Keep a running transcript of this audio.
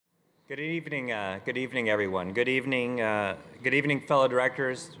Good evening, everyone. Good evening, fellow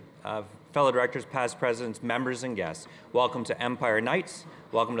directors, past presidents, members, and guests. Welcome to Empire Nights.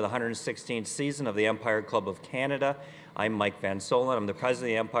 Welcome to the 116th season of the Empire Club of Canada. I'm Mike Van Solen. I'm the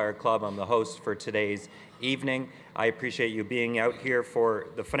president of the Empire Club. I'm the host for today's evening. I appreciate you being out here for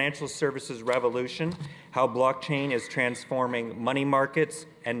the financial services revolution, how blockchain is transforming money markets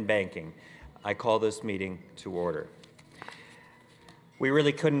and banking. I call this meeting to order. We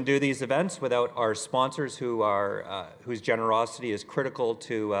really couldn't do these events without our sponsors whose generosity is critical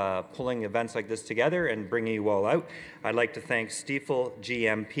to pulling events like this together and bringing you all out. I'd like to thank Stifel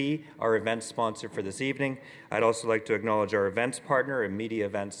GMP, our event sponsor for this evening. I'd also like to acknowledge our events partner at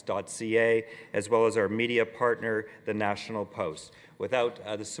mediaevents.ca, as well as our media partner, the National Post. Without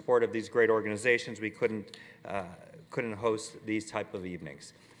the support of these great organizations, we couldn't host these type of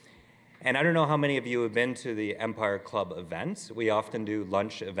evenings. And I don't know how many of you have been to the Empire Club events. We often do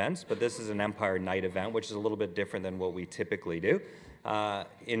lunch events, but this is an Empire Night event, which is a little bit different than what we typically do.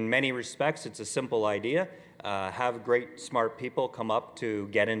 In many respects, it's a simple idea. Have great, smart people come up to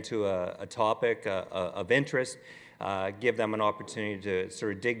get into a topic of interest, give them an opportunity to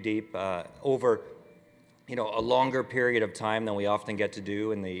sort of dig deep over a longer period of time than we often get to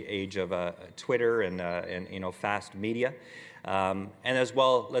do in the age of Twitter and fast media. And as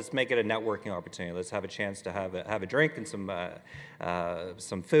well, let's make it a networking opportunity. Let's have a chance to have a drink and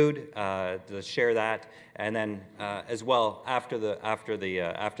some food to share that, and then as well after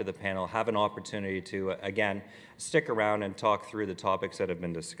the panel, have an opportunity to again stick around and talk through the topics that have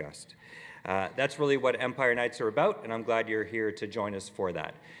been discussed. That's really what Empire Nights are about, and I'm glad you're here to join us for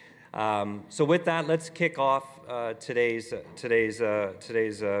that. So with that, let's kick off today's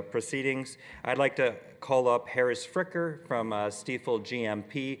proceedings. I'd like to call up Harris Fricker from Stifel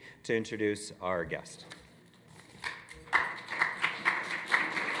GMP to introduce our guest.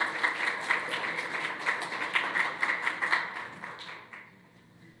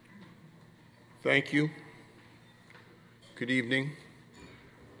 Thank you. Good evening.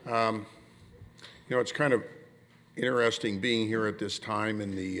 It's kind of interesting being here at this time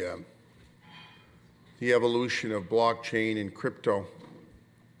in the evolution of blockchain and crypto.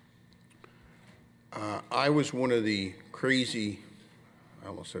 I was one of the crazy, I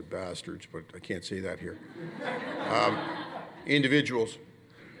almost said bastards, but I can't say that here, individuals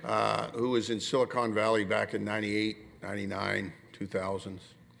who was in Silicon Valley back in 98, 99, 2000s.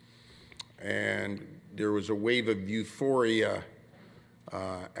 And there was a wave of euphoria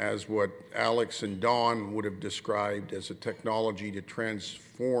as what Alex and Don would have described as a technology to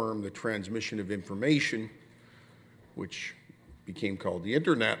transform the transmission of information, which became called the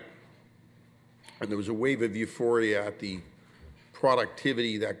internet. And there was a wave of euphoria at the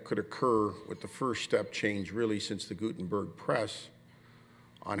productivity that could occur with the first step change really since the Gutenberg press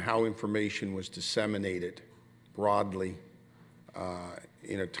on how information was disseminated broadly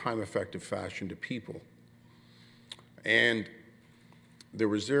in a time-effective fashion to people. And there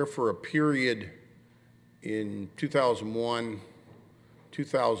was there for a period in 2001,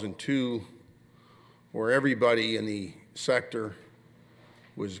 2002, where everybody in the sector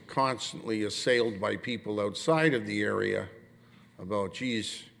was constantly assailed by people outside of the area about,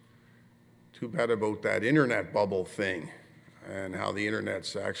 geez, too bad about that internet bubble thing and how the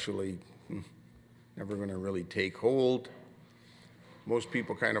internet's actually never going to really take hold. Most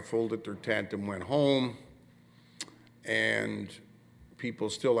people kind of folded their tent and went home. And people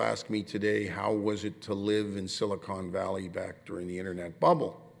still ask me today, how was it to live in Silicon Valley back during the internet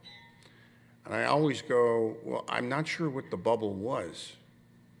bubble? And I always go, well, I'm not sure what the bubble was.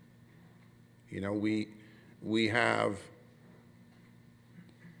 We have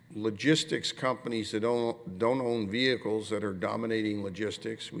logistics companies that don't own vehicles that are dominating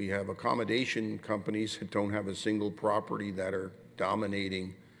logistics. We have accommodation companies that don't have a single property that are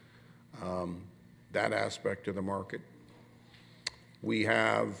dominating that aspect of the market. We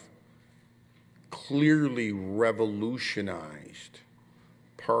have clearly revolutionized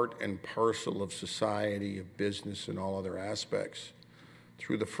part and parcel of society, of business, and all other aspects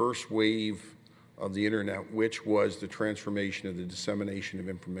through the first wave of the internet, which was the transformation of the dissemination of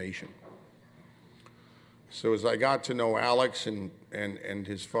information. So as I got to know Alex and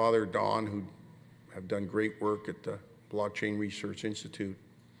his father, Don, who have done great work at the Blockchain Research Institute,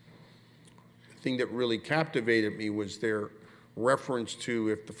 the thing that really captivated me was their reference to,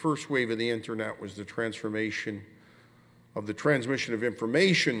 if the first wave of the internet was the transformation of the transmission of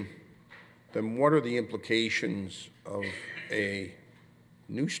information, then what are the implications of a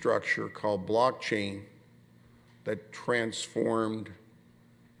new structure called blockchain that transformed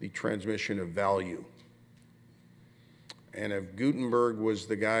the transmission of value? And if Gutenberg was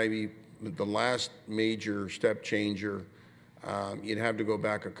the guy, the last major step changer, you'd have to go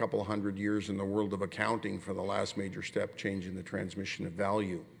back a couple hundred years in the world of accounting for the last major step change in the transmission of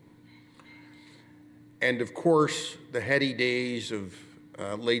value. And of course, the heady days of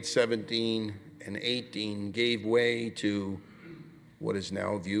late 17 and 18 gave way to what is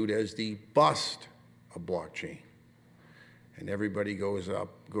now viewed as the bust of blockchain. And everybody goes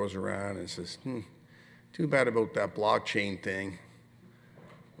around and says, too bad about that blockchain thing.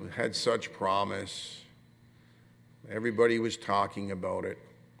 We had such promise. Everybody was talking about it.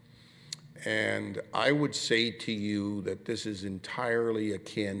 And I would say to you that this is entirely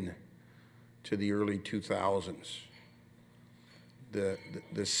akin to the early 2000s.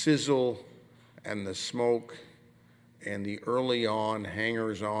 The sizzle and the smoke and the early on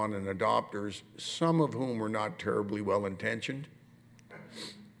hangers-on and adopters, some of whom were not terribly well-intentioned,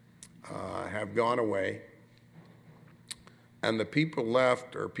 have gone away. And the people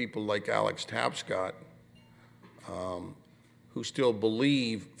left are people like Alex Tapscott, who still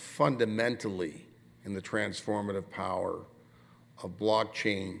believe fundamentally in the transformative power of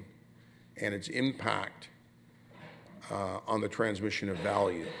blockchain and its impact on the transmission of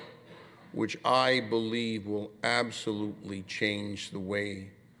value, which I believe will absolutely change the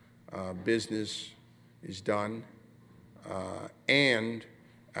way business is done. And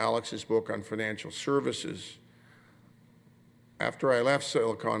Alex's book on financial services. After I left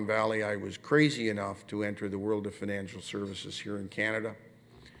Silicon Valley, I was crazy enough to enter the world of financial services here in Canada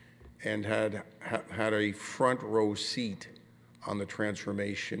and had a front row seat on the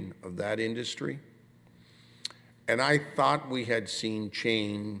transformation of that industry. And I thought we had seen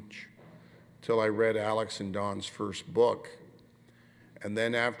change till I read Alex and Don's first book. And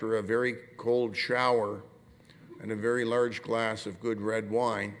then after a very cold shower and a very large glass of good red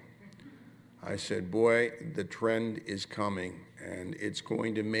wine, I said, boy, the trend is coming, and it's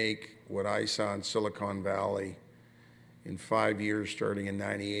going to make what I saw in Silicon Valley in 5 years, starting in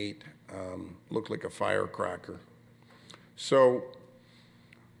 '98, look like a firecracker. So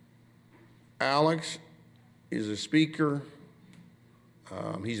Alex is a speaker.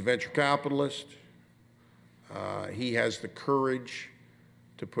 He's a venture capitalist. He has the courage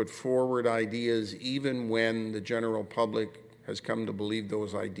to put forward ideas even when the general public has come to believe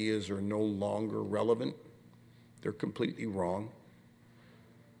those ideas are no longer relevant. They're completely wrong.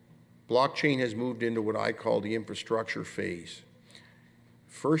 Blockchain has moved into what I call the infrastructure phase.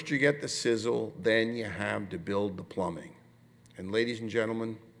 First you get the sizzle, then you have to build the plumbing. And ladies and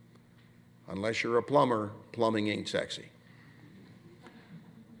gentlemen, unless you're a plumber, plumbing ain't sexy.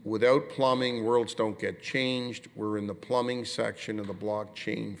 Without plumbing, worlds don't get changed. We're in the plumbing section of the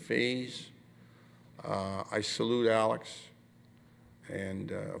blockchain phase. I salute Alex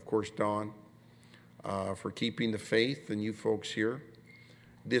and, of course, Don for keeping the faith, and you folks here.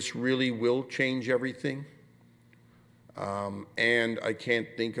 This really will change everything. And I can't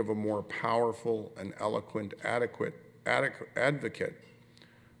think of a more powerful and eloquent advocate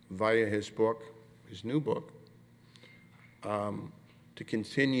via his book, his new book, to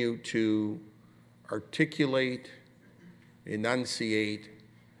continue to articulate, enunciate,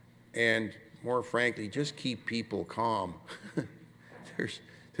 and more frankly, just keep people calm.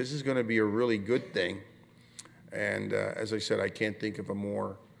 This is going to be a really good thing. And as I said, I can't think of a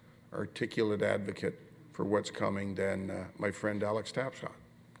more articulate advocate for what's coming than my friend Alex Tapscott.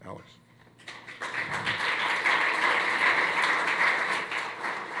 Alex.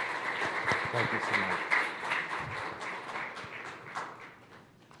 Thank you so much.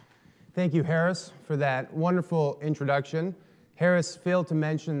 Thank you, Harris, for that wonderful introduction. Harris failed to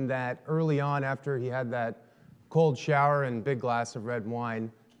mention that early on, after he had that cold shower and big glass of red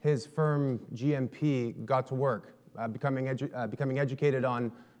wine, his firm GMP got to work, becoming educated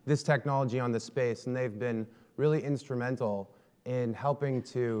on this technology, on this space, and they've been really instrumental in helping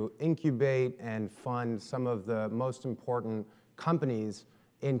to incubate and fund some of the most important companies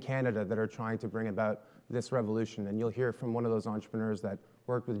in Canada that are trying to bring about this revolution. And you'll hear from one of those entrepreneurs that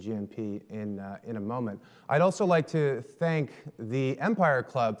worked with GMP in a moment. I'd also like to thank the Empire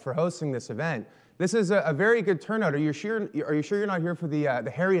Club for hosting this event. This is a very good turnout. Are you sure you're not here for the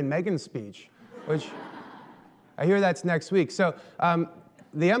Harry and Meghan speech? Which I hear that's next week. So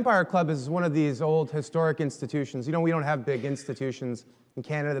the Empire Club is one of these old historic institutions. You know, we don't have big institutions in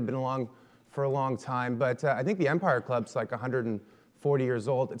Canada that have been along for a long time, but I think the Empire Club's like 140 years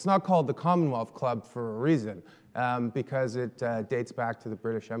old. It's not called the Commonwealth Club for a reason, because it dates back to the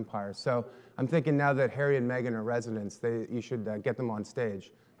British Empire. So I'm thinking now that Harry and Meghan are residents, you should get them on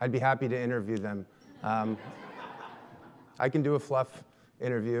stage. I'd be happy to interview them. I can do a fluff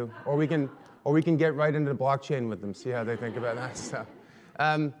interview, or we can or we can get right into the blockchain with them, see how they think about that stuff.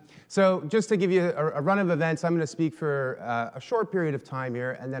 So just to give you a run of events, I'm going to speak for a short period of time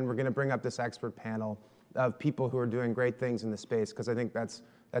here, and then we're going to bring up this expert panel of people who are doing great things in the space, because I think that's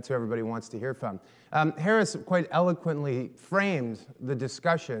who everybody wants to hear from. Harris quite eloquently framed the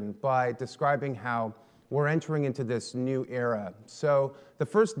discussion by describing how we're entering into this new era. So the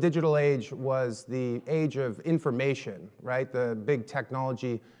first digital age was the age of information, right? The big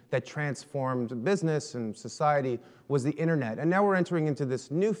technology that transformed business and society was the internet. And now we're entering into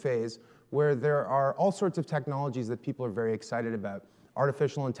this new phase where there are all sorts of technologies that people are very excited about.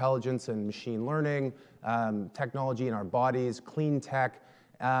 Artificial intelligence and machine learning, technology in our bodies, clean tech.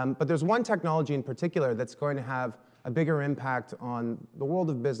 But there's one technology in particular that's going to have a bigger impact on the world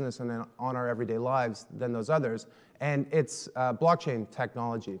of business and on our everyday lives than those others, and it's blockchain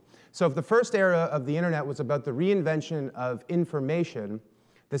technology. So if the first era of the internet was about the reinvention of information,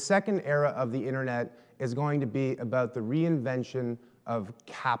 the second era of the internet is going to be about the reinvention of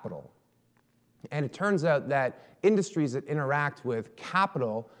capital. And it turns out that industries that interact with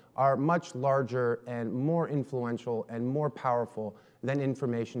capital are much larger and more influential and more powerful than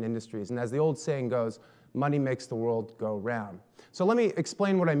information industries. And as the old saying goes, money makes the world go round. So let me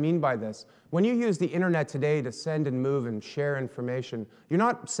explain what I mean by this. When you use the internet today to send and move and share information, you're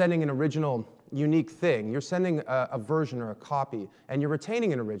not sending an original, unique thing. You're sending a version or a copy, and you're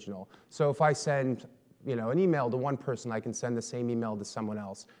retaining an original. So if I send an email to one person, I can send the same email to someone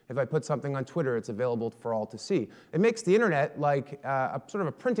else. If I put something on Twitter, it's available for all to see. It makes the internet like a sort of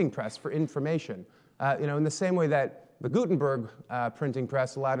a printing press for information. In the same way that the Gutenberg printing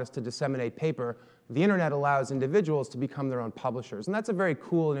press allowed us to disseminate paper, the internet allows individuals to become their own publishers. And that's a very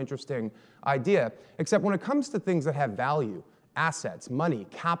cool and interesting idea, except when it comes to things that have value, assets, money,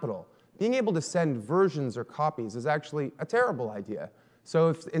 capital, being able to send versions or copies is actually a terrible idea. So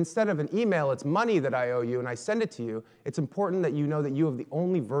if instead of an email, it's money that I owe you and I send it to you, it's important that you know that you have the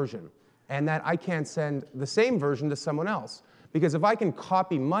only version and that I can't send the same version to someone else. Because if I can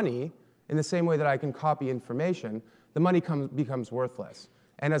copy money in the same way that I can copy information, the money becomes worthless.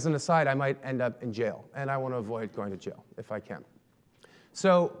 And as an aside, I might end up in jail, and I want to avoid going to jail if I can.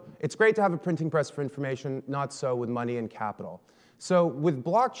 So it's great to have a printing press for information, not so with money and capital. So with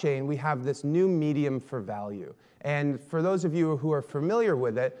blockchain, we have this new medium for value. And for those of you who are familiar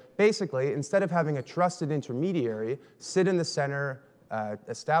with it, basically, instead of having a trusted intermediary sit in the center,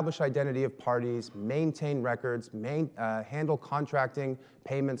 establish identity of parties, maintain records, handle contracting,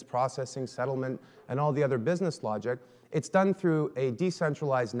 payments, processing, settlement, and all the other business logic, it's done through a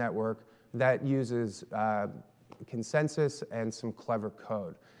decentralized network that uses consensus and some clever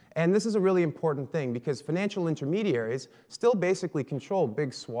code. And this is a really important thing because financial intermediaries still basically control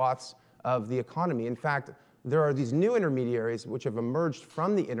big swaths of the economy. In fact, there are these new intermediaries which have emerged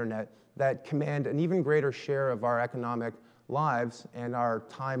from the internet that command an even greater share of our economic lives and our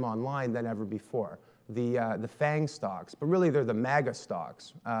time online than ever before. The FANG stocks, but really they're the MAGA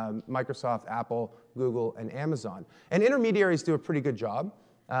stocks, Microsoft, Apple, Google, and Amazon. And intermediaries do a pretty good job,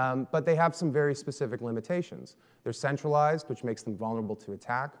 but they have some very specific limitations. They're centralized, which makes them vulnerable to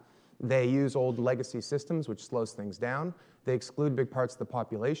attack. They use old legacy systems, which slows things down. They exclude big parts of the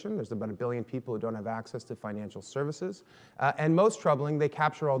population. There's about 1 billion people who don't have access to financial services. And most troubling, they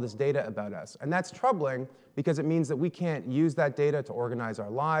capture all this data about us. And that's troubling because it means that we can't use that data to organize our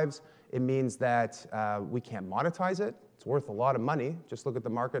lives. It means that we can't monetize it. It's worth a lot of money. Just look at the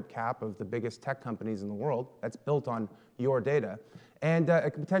market cap of the biggest tech companies in the world. That's built on your data. And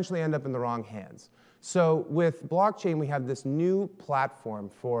it could potentially end up in the wrong hands. So with blockchain, we have this new platform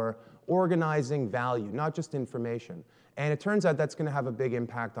for organizing value, not just information. And it turns out that's going to have a big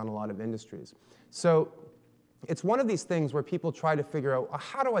impact on a lot of industries. So it's one of these things where people try to figure out,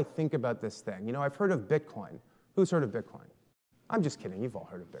 how do I think about this thing? I've heard of Bitcoin. Who's heard of Bitcoin? I'm just kidding. You've all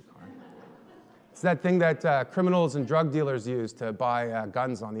heard of Bitcoin. It's that thing that criminals and drug dealers use to buy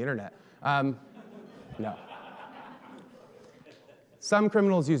guns on the internet. No. Some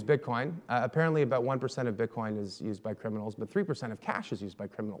criminals use Bitcoin. Apparently about 1% of Bitcoin is used by criminals, but 3% of cash is used by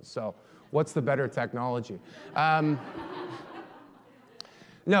criminals. So what's the better technology?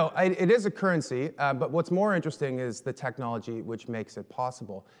 No, it is a currency, but what's more interesting is the technology which makes it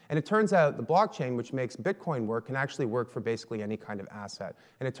possible. And it turns out the blockchain, which makes Bitcoin work, can actually work for basically any kind of asset.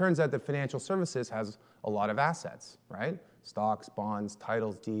 And it turns out that financial services has a lot of assets, right? Stocks, bonds,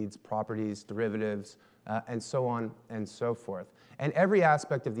 titles, deeds, properties, derivatives, and so on and so forth. And every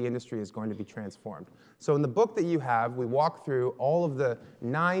aspect of the industry is going to be transformed. So in the book that you have, we walk through all of the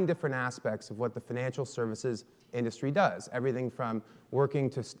 9 different aspects of what the financial services industry does. Everything from working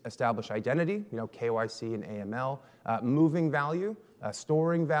to establish identity, KYC and AML, moving value,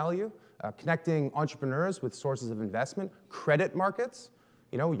 storing value, connecting entrepreneurs with sources of investment, credit markets,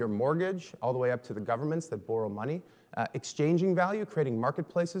 your mortgage, all the way up to the governments that borrow money, exchanging value, creating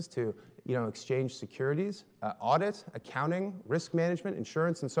marketplaces to exchange securities, audit, accounting, risk management,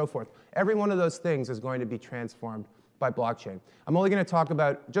 insurance, and so forth. Every one of those things is going to be transformed by blockchain. I'm only going to talk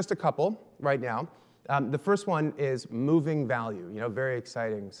about just a couple right now. The first one is moving value, very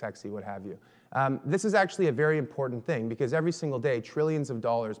exciting, sexy, what have you. This is actually a very important thing because every single day, trillions of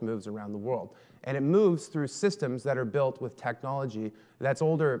dollars moves around the world. And it moves through systems that are built with technology that's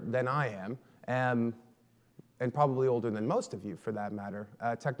older than I am, and probably older than most of you, for that matter.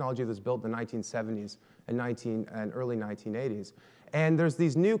 Technology that was built in the 1970s and early 1980s. And there's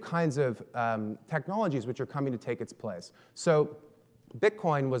these new kinds of technologies which are coming to take its place. So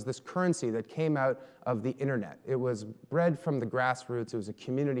Bitcoin was this currency that came out of the internet. It was bred from the grassroots. It was a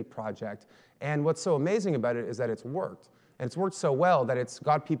community project. And what's so amazing about it is that it's worked. And it's worked so well that it's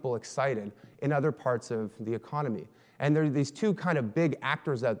got people excited in other parts of the economy. And there are these two kind of big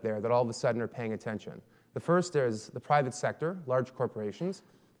actors out there that all of a sudden are paying attention. The first is the private sector, large corporations,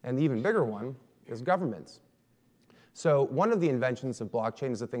 and the even bigger one is governments. So one of the inventions of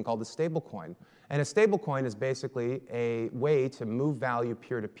blockchain is a thing called a stablecoin. And a stablecoin is basically a way to move value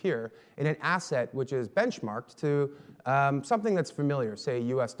peer-to-peer in an asset which is benchmarked to something that's familiar, say a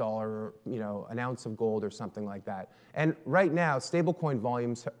US dollar or an ounce of gold or something like that. And right now, stablecoin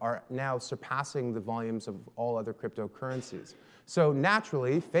volumes are now surpassing the volumes of all other cryptocurrencies. So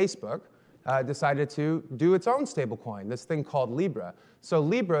naturally, Facebook decided to do its own stablecoin, this thing called Libra. So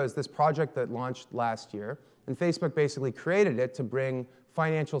Libra is this project that launched last year, and Facebook basically created it to bring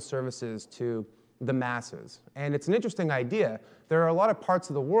financial services to the masses. And it's an interesting idea. There are a lot of parts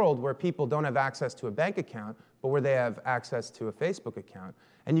of the world where people don't have access to a bank account, but where they have access to a Facebook account.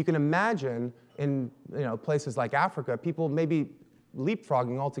 And you can imagine in places like Africa, people maybe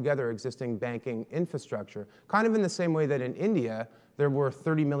leapfrogging altogether existing banking infrastructure, kind of in the same way that in India, there were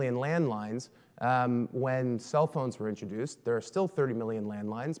 30 million landlines when cell phones were introduced. There are still 30 million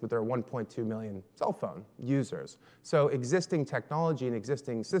landlines, but there are 1.2 million cell phone users. So existing technology and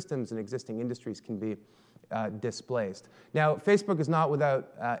existing systems and existing industries can be displaced. Now, Facebook is not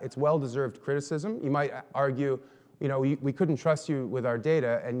without its well-deserved criticism. You might argue, we couldn't trust you with our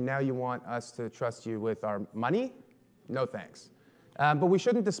data, and now you want us to trust you with our money? No thanks. But we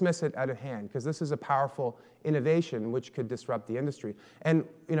shouldn't dismiss it out of hand, because this is a powerful innovation which could disrupt the industry. And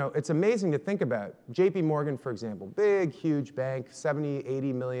it's amazing to think about. JP Morgan, for example, big, huge bank, 70,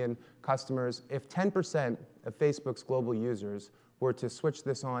 80 million customers. If 10% of Facebook's global users were to switch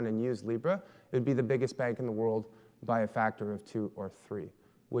this on and use Libra, it would be the biggest bank in the world by a factor of 2 or 3,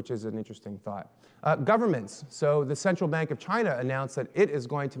 which is an interesting thought. Governments. So the Central Bank of China announced that it is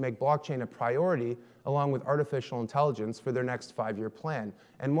going to make blockchain a priority along with artificial intelligence for their next 5-year plan.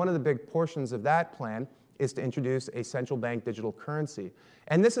 And one of the big portions of that plan is to introduce a central bank digital currency.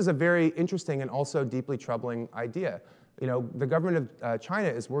 And this is a very interesting and also deeply troubling idea. The government of China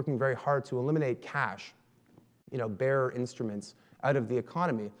is working very hard to eliminate cash, bearer instruments, out of the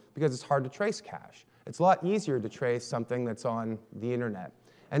economy because it's hard to trace cash. It's a lot easier to trace something that's on the internet.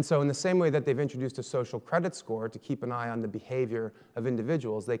 And so in the same way that they've introduced a social credit score to keep an eye on the behavior of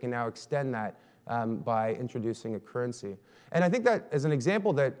individuals, they can now extend that by introducing a currency. And I think that is an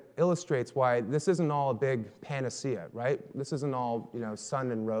example that illustrates why this isn't all a big panacea, right? This isn't all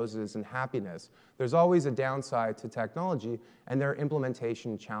sun and roses and happiness. There's always a downside to technology, and there are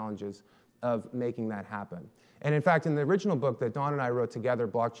implementation challenges of making that happen. And in fact, in the original book that Don and I wrote together,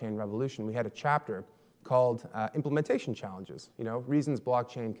 Blockchain Revolution, we had a chapter called Implementation Challenges, reasons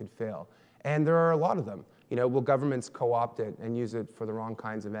blockchain could fail. And there are a lot of them. Will governments co-opt it and use it for the wrong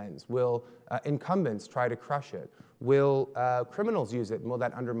kinds of ends? Will incumbents try to crush it? Will criminals use it, and will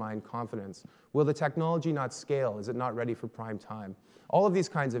that undermine confidence? Will the technology not scale? Is it not ready for prime time? All of these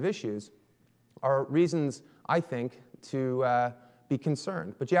kinds of issues are reasons, I think, to be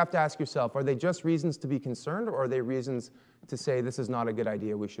concerned. But you have to ask yourself, are they just reasons to be concerned, or are they reasons to say this is not a good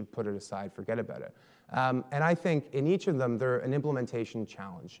idea, we should put it aside, forget about it? And I think in each of them, they're an implementation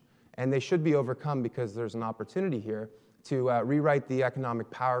challenge. And they should be overcome because there's an opportunity here to rewrite the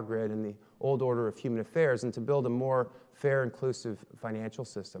economic power grid and the old order of human affairs and to build a more fair, inclusive financial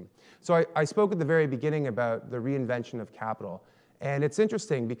system. So I spoke at the very beginning about the reinvention of capital. And it's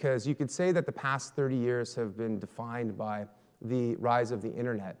interesting because you could say that the past 30 years have been defined by the rise of the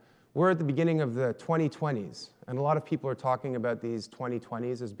internet. We're at the beginning of the 2020s, and a lot of people are talking about these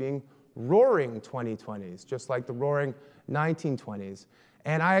 2020s as being roaring 2020s, just like the roaring 1920s.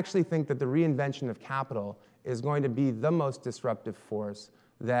 And I actually think that the reinvention of capital is going to be the most disruptive force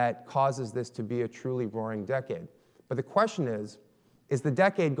that causes this to be a truly roaring decade. But the question is is the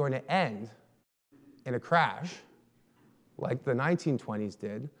decade going to end in a crash like the 1920s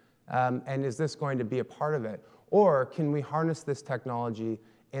did? And is this going to be a part of it? Or can we harness this technology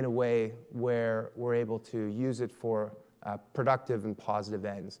in a way where we're able to use it for productive and positive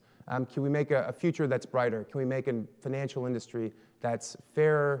ends? Can we make a future that's brighter? Can we make a financial industry that's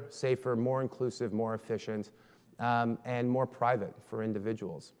fairer, safer, more inclusive, more efficient, and more private for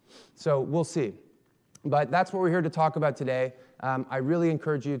individuals? So we'll see. But that's what we're here to talk about today. I really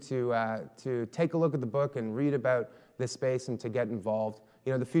encourage you to take a look at the book and read about this space and to get involved.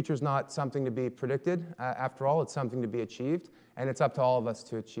 You know, the future is not something to be predicted. After all, it's something to be achieved, and it's up to all of us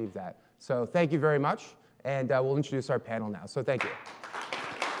to achieve that. So thank you very much, and we'll introduce our panel now. So thank you.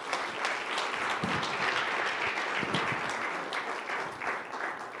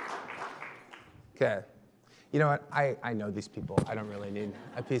 Okay. You know what? I know these people. I don't really need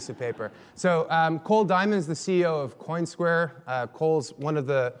a piece of paper. So Cole Diamond is the CEO of Coinsquare. Cole's one of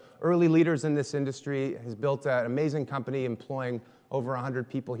the early leaders in this industry. Has built an amazing company employing over 100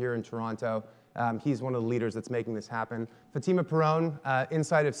 people here in Toronto. He's one of the leaders that's making this happen. Fatima Perron,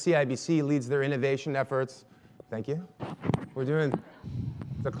 inside of CIBC, leads their innovation efforts. Thank you. We're doing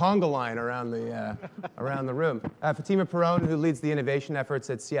the conga line around the room. Fatima Perron, who leads the innovation efforts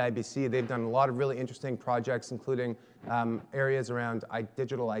at CIBC, they've done a lot of really interesting projects, including areas around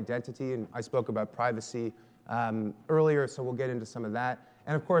digital identity, and I spoke about privacy earlier, so we'll get into some of that.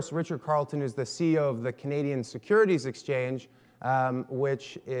 And of course, Richard Carleton, who's the CEO of the Canadian Securities Exchange,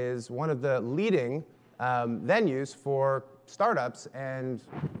 which is one of the leading venues for startups and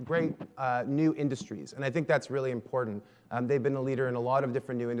great new industries. And I think that's really important. They've been a leader in a lot of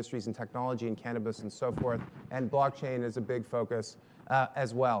different new industries in technology and cannabis and so forth, and blockchain is a big focus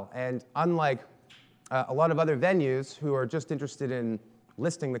as well. And unlike a lot of other venues who are just interested in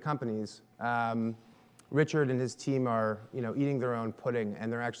listing the companies, Richard and his team are, you know, eating their own pudding,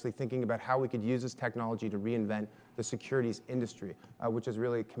 and they're actually thinking about how we could use this technology to reinvent the securities industry, which is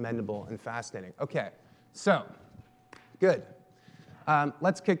really commendable and fascinating. Okay, so good.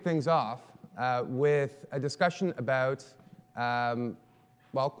 Let's kick things off with a discussion about,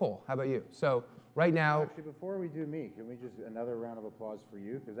 well, Cole, how about you? So right now... Actually, before we do me, can we just another round of applause for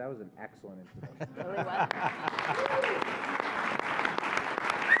you? Because that was an excellent introduction. Really well.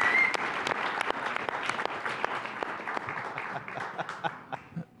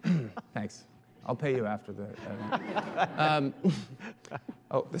 Thanks. I'll pay you after the...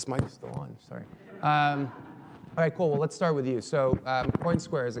 oh, this mic is still on, sorry. All right, cool. Well, let's start with you. So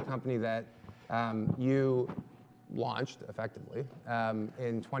Coinsquare is a company that you launched effectively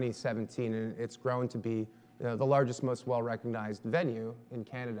in 2017, and it's grown to be the largest, most well-recognized venue in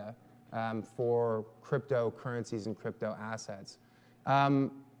Canada for cryptocurrencies and crypto assets.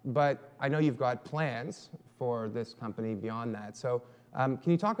 But I know you've got plans for this company beyond that. So can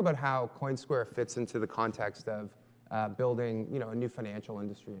you talk about how Coinsquare fits into the context of building, you know, a new financial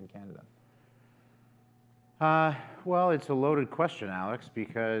industry in Canada? Well, it's a loaded question, Alex,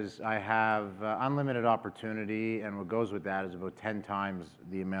 because I have unlimited opportunity, and what goes with that is about 10 times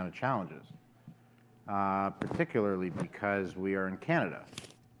the amount of challenges, particularly because we are in Canada.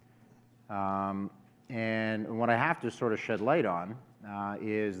 And what I have to sort of shed light on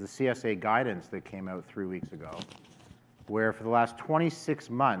is the CSA guidance that came out 3 weeks ago, where for the last 26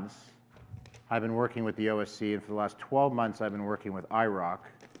 months, I've been working with the OSC, and for the last 12 months, I've been working with IIROC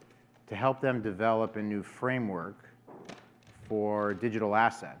to help them develop a new framework for digital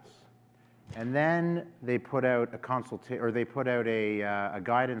assets. And then they put out a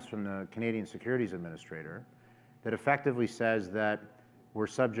guidance from the Canadian Securities Administrator that effectively says that we're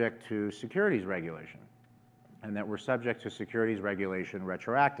subject to securities regulation, and that we're subject to securities regulation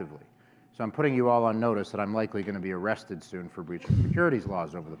retroactively. So I'm putting you all on notice that I'm likely going to be arrested soon for breaching securities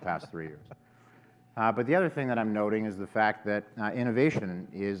laws over the past 3 years. But the other thing that I'm noting is the fact that innovation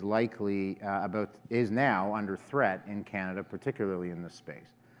is now under threat in Canada, particularly in this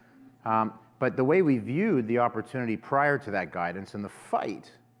space. But the way we viewed the opportunity prior to that guidance and the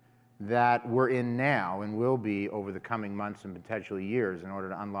fight that we're in now and will be over the coming months and potentially years in order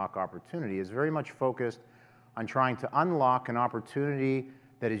to unlock opportunity is very much focused on trying to unlock an opportunity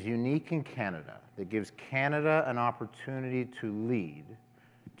that is unique in Canada, that gives Canada an opportunity to lead,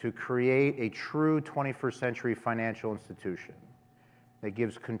 to create a true 21st century financial institution that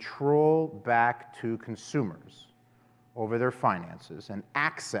gives control back to consumers over their finances and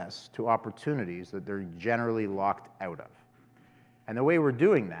access to opportunities that they're generally locked out of. And the way we're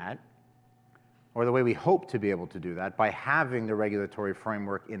doing that, or the way we hope to be able to do that, by having the regulatory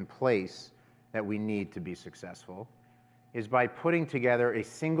framework in place that we need to be successful, is by putting together a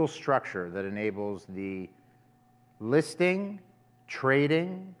single structure that enables the listing,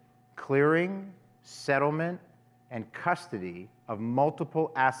 trading, clearing, settlement, and custody of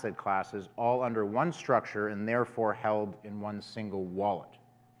multiple asset classes all under one structure and therefore held in one single wallet.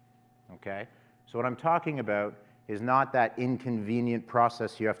 Okay? So what I'm talking about is not that inconvenient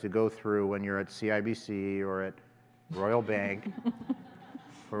process you have to go through when you're at CIBC or at Royal Bank,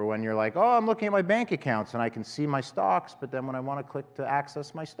 or when you're like, oh, I'm looking at my bank accounts and I can see my stocks, but then when I want to click to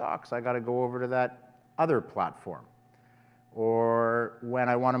access my stocks, I got to go over to that other platform. Or when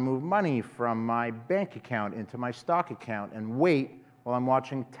I want to move money from my bank account into my stock account and wait while I'm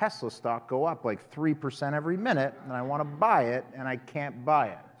watching Tesla stock go up like 3% every minute, and I want to buy it and I can't buy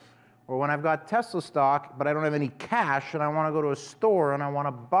it. Or when I've got Tesla stock, but I don't have any cash and I want to go to a store and I want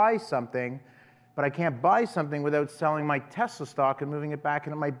to buy something, but I can't buy something without selling my Tesla stock and moving it back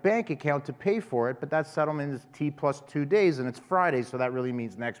into my bank account to pay for it, but that settlement is T plus 2 days and it's Friday, so that really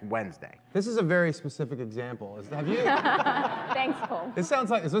means next Wednesday. This is a very specific example. Have you? Thanks, Cole. This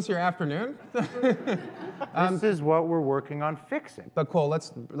sounds like, is this your afternoon? This is what we're working on fixing. But Cole,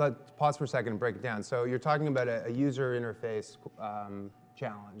 let's pause for a second and break it down. So you're talking about a user interface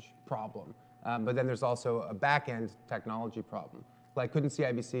challenge, problem, but then there's also a back-end technology problem. Like, couldn't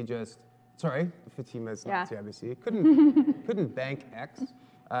CIBC just, sorry, Fatima is not CIBC, couldn't Bank X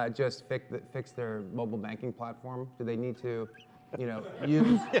just fix their mobile banking platform? Do they need to,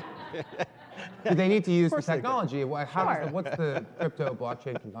 use? Do they need to use the technology? What's the crypto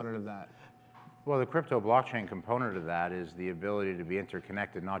blockchain component of that? Well, the crypto blockchain component of that is the ability to be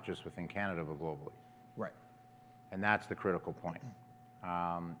interconnected, not just within Canada, but globally. Right. And that's the critical point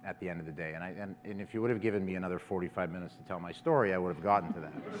at the end of the day. And if you would have given me another 45 minutes to tell my story, I would have gotten to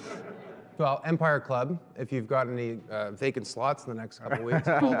that. Well, Empire Club, if you've got any vacant slots in the next couple of weeks,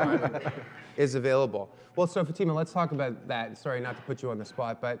 full-time, is available. Well, so Fatima, let's talk about that. Sorry, not to put you on the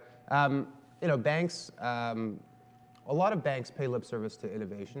spot, but banks, a lot of banks pay lip service to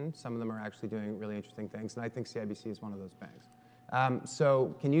innovation. Some of them are actually doing really interesting things, and I think CIBC is one of those banks.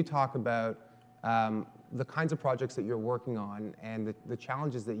 So can you talk about the kinds of projects that you're working on and the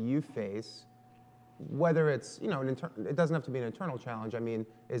challenges that you face, whether it's, it doesn't have to be an internal challenge. I mean,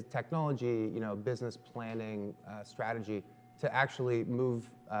 is technology, business planning, strategy to actually move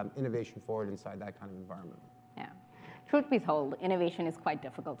innovation forward inside that kind of environment? Yeah. Truth be told, innovation is quite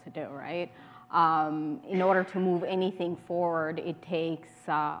difficult to do, right? In order to move anything forward, it takes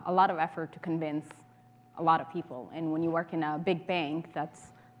a lot of effort to convince a lot of people. And when you work in a big bank,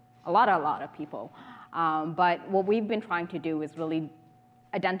 that's a lot of people. But what we've been trying to do is really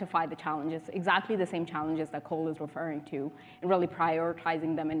identify the challenges, exactly the same challenges that Cole is referring to, and really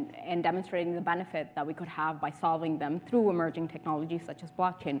prioritizing them and demonstrating the benefit that we could have by solving them through emerging technologies such as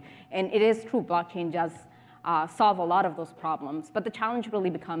blockchain. And it is true, blockchain does solve a lot of those problems, but the challenge really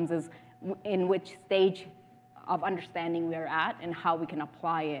becomes is in which stage of understanding we're at and how we can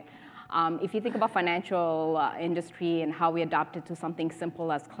apply it. If you think about financial industry and how we adapted to something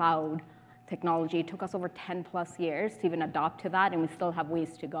simple as cloud technology, it took us over 10 plus years to even adopt to that, and we still have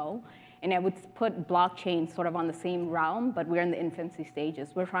ways to go. And I would put blockchain sort of on the same realm, but we're in the infancy stages.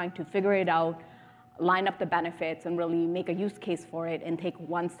 We're trying to figure it out, line up the benefits, and really make a use case for it and take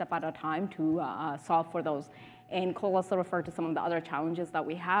one step at a time to solve for those. And Cole also referred to some of the other challenges that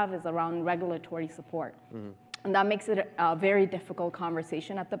we have is around regulatory support. Mm-hmm. And that makes it a very difficult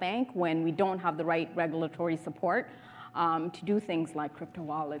conversation at the bank when we don't have the right regulatory support to do things like crypto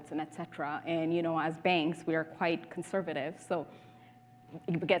wallets and et cetera. And as banks, we are quite conservative. So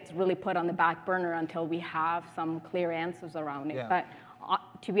it gets really put on the back burner until we have some clear answers around it. Yeah. But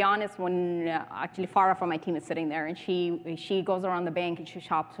to be honest, when actually Farah from my team is sitting there and she goes around the bank and she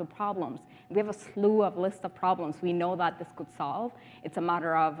shops for problems. We have a slew of list of problems we know that this could solve. It's a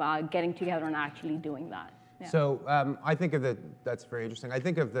matter of getting together and actually doing that. Yeah. So I think of that's very interesting. I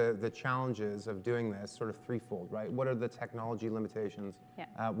think of the challenges of doing this sort of threefold, right? What are the technology limitations?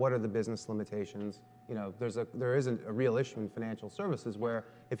 Yeah. What are the business limitations? There is a real issue in financial services where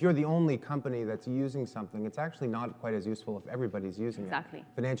if you're the only company that's using something, it's actually not quite as useful if everybody's using it. Exactly.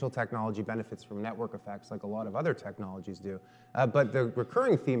 Financial technology benefits from network effects like a lot of other technologies do. But the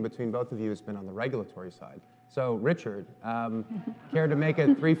recurring theme between both of you has been on the regulatory side. So Richard, care to make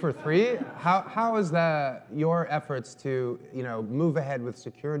it 3 for 3? How is your efforts to move ahead with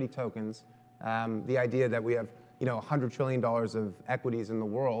security tokens? The idea that we have $100 trillion of equities in the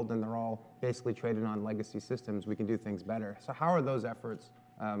world and they're all basically traded on legacy systems. We can do things better. So how are those efforts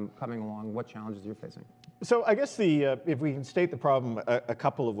coming along? What challenges you're facing? So I guess if we can state the problem a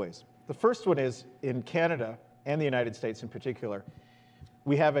couple of ways. The first one is in Canada and the United States in particular,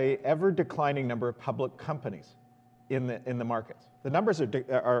 we have a ever declining number of public companies in the markets. The numbers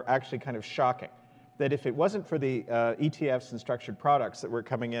are actually kind of shocking. that if it wasn't for the ETFs and structured products that were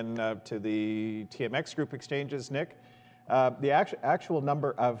coming in to the TMX Group exchanges, Nick, the actual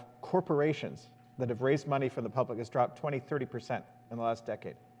number of corporations that have raised money from the public has dropped 20–30% in the last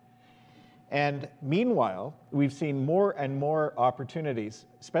decade. And meanwhile, we've seen more and more opportunities,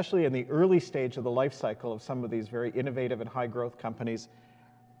 especially in the early stage of the life cycle of some of these very innovative and high growth companies,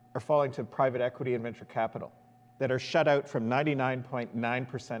 are falling to private equity and venture capital that are shut out from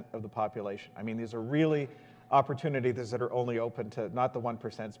 99.9% of the population. I mean, these are really opportunities that are only open to not the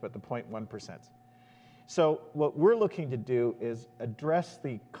 1%, but the 0.1%. So what we're looking to do is address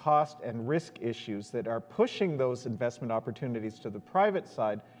the cost and risk issues that are pushing those investment opportunities to the private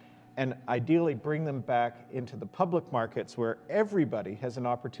side, and ideally bring them back into the public markets where everybody has an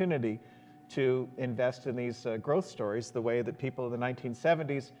opportunity to invest in these growth stories the way that people in the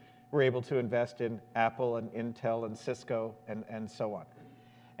 1970s were able to invest in Apple and Intel and Cisco and so on.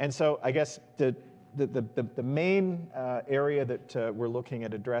 And so I guess the main area that we're looking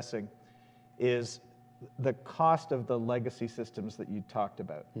at addressing is the cost of the legacy systems that you talked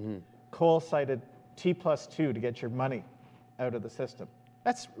about. Cole cited T+2 to get your money out of the system.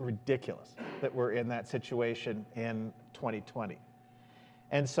 That's ridiculous that we're in that situation in 2020.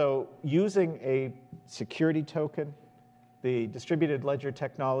 And so using a security token, the distributed ledger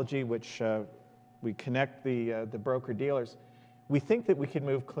technology, which we connect the broker dealers, we think that we can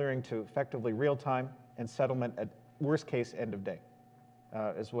move clearing to effectively real time and settlement at worst case end of day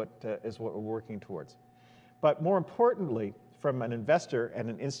is what we're working towards. But more importantly, from an investor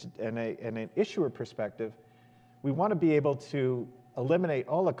and an issuer perspective, we want to be able to eliminate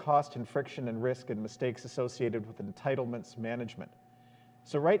all the cost and friction and risk and mistakes associated with entitlements management.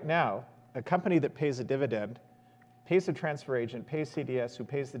 So right now, a company that pays a dividend pays a transfer agent, pays CDS, who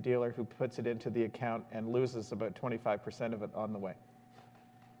pays the dealer, who puts it into the account and loses about 25% of it on the way,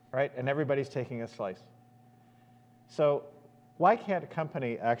 right? And everybody's taking a slice. So why can't a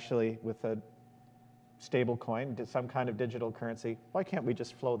company actually, with a stable coin, some kind of digital currency, why can't we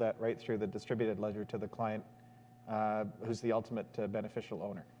just flow that right through the distributed ledger to the client who's the ultimate beneficial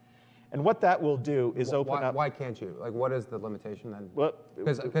owner? And what that will do is open up. Why can't you? Like, what is the limitation then? Well,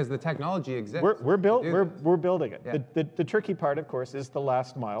 because the technology exists. We're building it. Yeah. The tricky part, of course, is the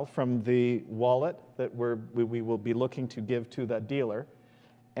last mile from the wallet that we will be looking to give to the dealer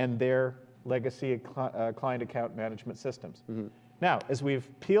and their legacy client account management systems. Now, as we've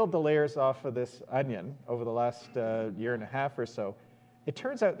peeled the layers off of this onion over the last year and a half or so, it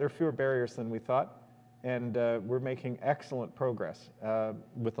turns out there are fewer barriers than we thought. And we're making excellent progress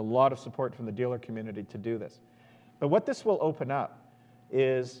with a lot of support from the dealer community to do this. But what this will open up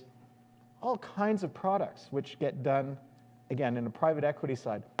is all kinds of products which get done, again, in a private equity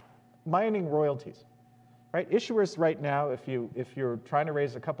side. Mining royalties, right? Issuers right now, if you're trying to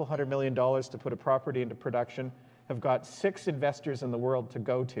raise a couple $100 million to put a property into production, have got 6 investors in the world to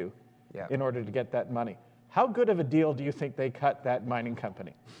go to in order to get that money. How good of a deal do you think they cut that mining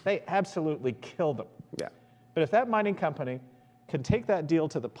company? They absolutely killed them. Yeah. But if that mining company can take that deal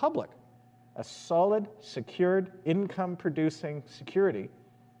to the public, a solid, secured, income-producing security,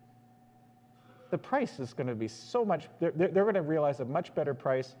 the price is going to be so much, they're going to realize a much better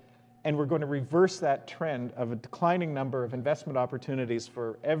price, and we're going to reverse that trend of a declining number of investment opportunities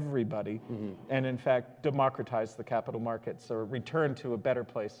for everybody, and in fact, democratize the capital markets or return to a better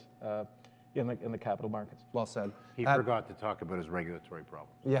place in the capital markets. Well said. He forgot to talk about his regulatory problem.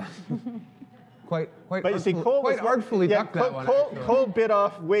 Yeah. quite But you see, Cole quite artfully ducked that one. Cole bit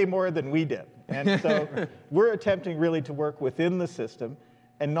off way more than we did. And so we're attempting really to work within the system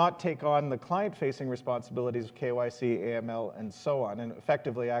and not take on the client-facing responsibilities of KYC, AML, and so on, and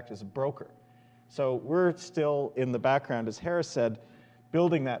effectively act as a broker. So we're still in the background, as Harris said,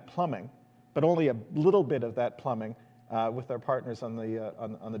 building that plumbing, but only a little bit of that plumbing with our partners on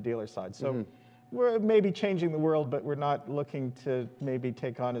the dealer side. So we're maybe changing the world, but we're not looking to maybe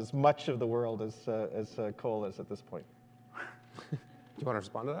take on as much of the world as Cole is at this point. Do you want to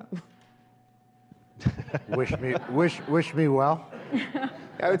respond to that? Wish me well.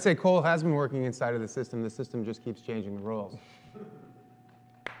 I would say Cole has been working inside of the system. The system just keeps changing the rules.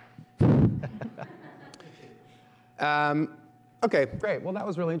 Okay, great. Well, that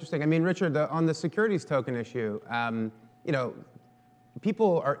was really interesting. I mean, Richard, on the securities token issue, you know,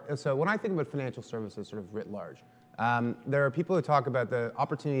 people are, so when I think about financial services sort of writ large, there are people who talk about the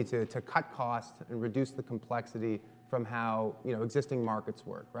opportunity to cut costs and reduce the complexity from how, you know, existing markets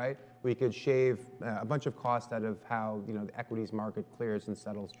work, right? We could shave a bunch of cost out of how, you know, the equities market clears and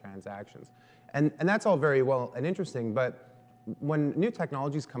settles transactions. And that's all very well and interesting, but when new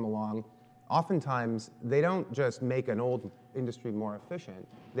technologies come along, oftentimes they don't just make an old industry more efficient,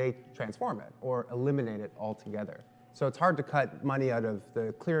 they transform it or eliminate it altogether. So it's hard to cut money out of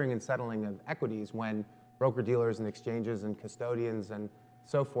the clearing and settling of equities when broker-dealers and exchanges and custodians and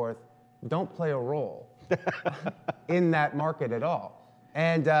so forth don't play a role in that market at all.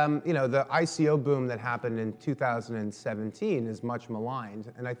 And the ICO boom that happened in 2017 is much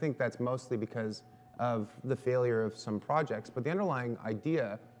maligned, and I think that's mostly because of the failure of some projects, but the underlying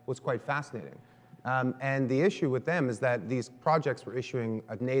idea was quite fascinating. And the issue with them is that these projects were issuing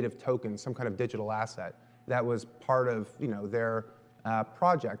a native token, some kind of digital asset, that was part of their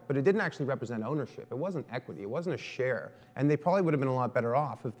project, but it didn't actually represent ownership. It wasn't equity. It wasn't a share. And they probably would have been a lot better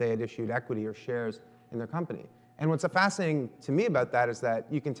off if they had issued equity or shares in their company. And what's fascinating to me about that is that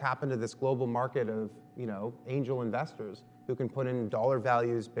you can tap into this global market of angel investors who can put in dollar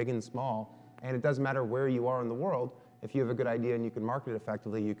values, big and small, and it doesn't matter where you are in the world. If you have a good idea and you can market it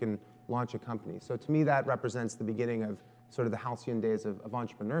effectively, you can launch a company. So to me, that represents the beginning of sort of the halcyon days of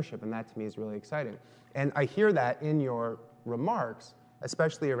entrepreneurship, and that to me is really exciting. And I hear that in your remarks,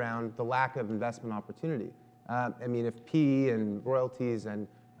 especially around the lack of investment opportunity. I mean, if PE and royalties and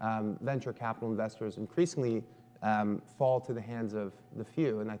venture capital investors increasingly fall to the hands of the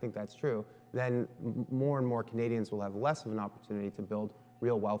few, and I think that's true, then more and more Canadians will have less of an opportunity to build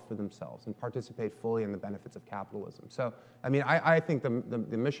real wealth for themselves and participate fully in the benefits of capitalism. So, I mean, I think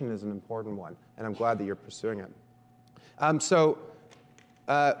the mission is an important one, and I'm glad that you're pursuing it.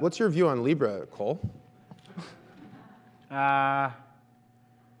 What's your view on Libra, Cole?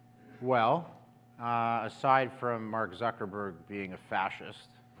 Aside from Mark Zuckerberg being a fascist,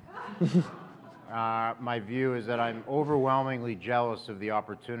 my view is that I'm overwhelmingly jealous of the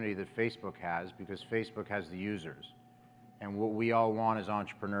opportunity that Facebook has, because Facebook has the users. And what we all want as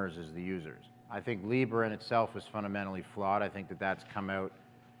entrepreneurs is the users. I think Libra in itself is fundamentally flawed. I think that that's come out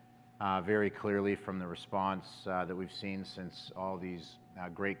very clearly from the response that we've seen since all these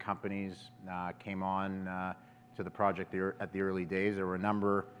great companies came on to the project at the early days. There were a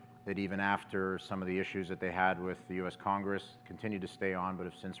number that even after some of the issues that they had with the US Congress continued to stay on, but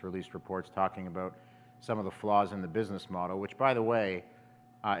have since released reports talking about some of the flaws in the business model, which, by the way,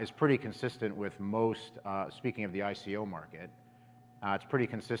 is pretty consistent with most, speaking of the ICO market, it's pretty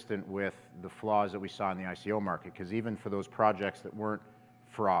consistent with the flaws that we saw in the ICO market, because even for those projects that weren't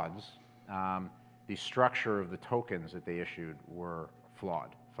frauds, the structure of the tokens that they issued were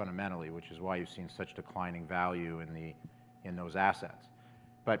flawed fundamentally, which is why you've seen such declining value in those assets.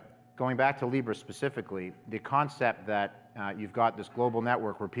 But going back to Libra specifically, the concept that you've got this global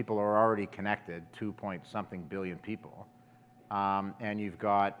network where people are already connected, 2-point-something billion people, and you've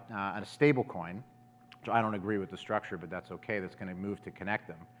got a stable coin, which I don't agree with the structure, but that's okay, that's going to move to connect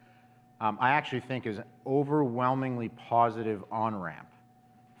them, I actually think is an overwhelmingly positive on-ramp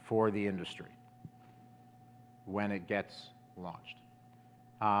for the industry when it gets launched.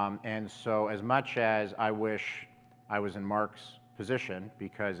 And so as much as I wish I was in Mark's position,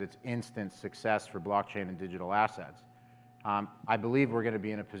 because it's instant success for blockchain and digital assets, I believe we're going to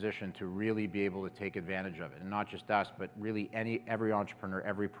be in a position to really be able to take advantage of it. And not just us, but really every entrepreneur,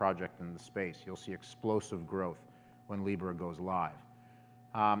 every project in the space. You'll see explosive growth when Libra goes live.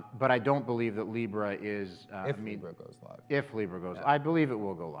 But I don't believe that Libra is... If Libra goes live. If Libra goes live. I believe it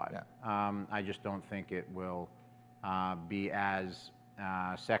will go live. Yeah. I just don't think it will be as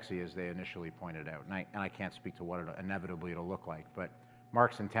sexy as they initially pointed out. And I can't speak to what inevitably it'll look like, but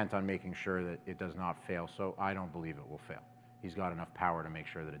Mark's intent on making sure that it does not fail, so I don't believe it will fail. He's got enough power to make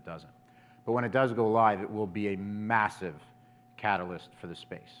sure that it doesn't. But when it does go live, it will be a massive catalyst for the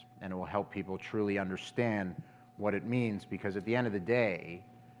space, and it will help people truly understand what it means, because at the end of the day,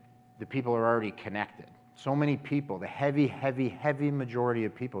 the people are already connected. So many people, the heavy majority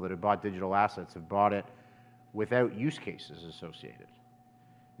of people that have bought digital assets have bought it without use cases associated.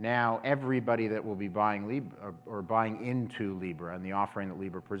 Now, everybody that will be buying Libra or buying into Libra and the offering that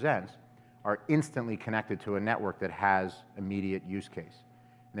Libra presents are instantly connected to a network that has immediate use case.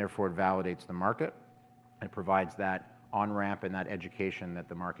 And therefore, it validates the market and it provides that on-ramp and that education that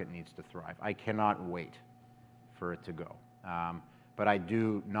the market needs to thrive. I cannot wait for it to go. But I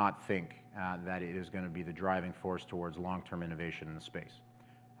do not think that it is going to be the driving force towards long-term innovation in the space.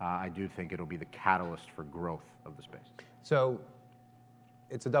 I do think it'll be the catalyst for growth of the space. So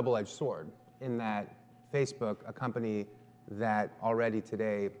it's a double-edged sword in that Facebook, a company that already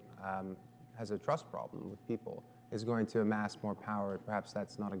today has a trust problem with people, is going to amass more power. Perhaps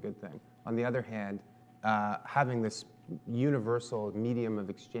that's not a good thing. On the other hand, having this universal medium of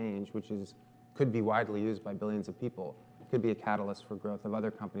exchange, which could be widely used by billions of people, could be a catalyst for growth of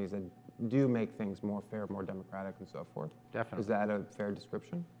other companies that do make things more fair, more democratic, and so forth. Definitely. Is that a fair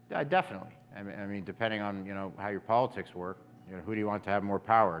description? Yeah, definitely. I mean, depending on how your politics work, who do you want to have more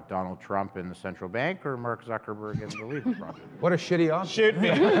power? Donald Trump in the central bank or Mark Zuckerberg in the legal project? What a shitty option. Shoot me.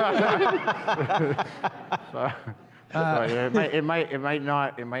 So it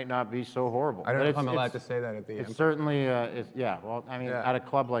might not be so horrible. I don't know But if I'm allowed to it's- say that at the It's end. certainly, yeah. Well, I mean, Yeah. at a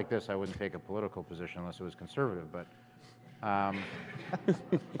club like this, I wouldn't take a political position unless it was conservative. But,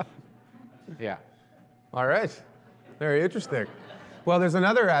 yeah. All right. Very interesting. Well, there's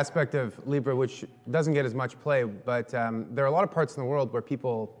another aspect of Libra which doesn't get as much play, but there are a lot of parts in the world where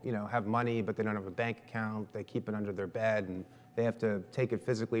people, have money, but they don't have a bank account. They keep it under their bed, and they have to take it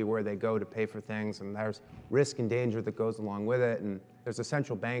physically where they go to pay for things, and there's risk and danger that goes along with it. And there's a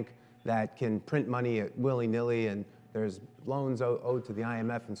central bank that can print money at willy-nilly, and there's loans owed to the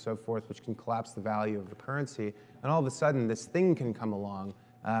IMF and so forth, which can collapse the value of the currency. And all of a sudden, this thing can come along.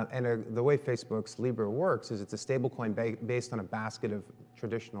 The way Facebook's Libra works is it's a stablecoin based on a basket of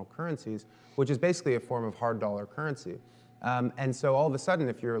traditional currencies, which is basically a form of hard dollar currency. And so all of a sudden,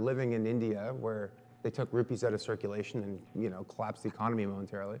 if you're living in India, where they took rupees out of circulation and collapsed the economy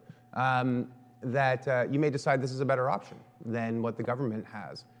momentarily, that you may decide this is a better option than what the government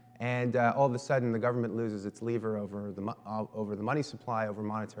has. And all of a sudden, the government loses its lever over the money supply, over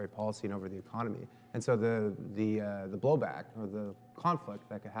monetary policy, and over the economy. And so the blowback or the conflict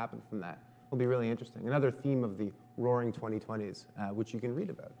that could happen from that will be really interesting. Another theme of the roaring 2020s, which you can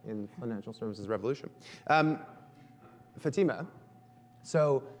read about in Financial Services Revolution. Fatima,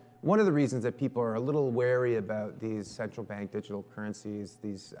 so one of the reasons that people are a little wary about these central bank digital currencies,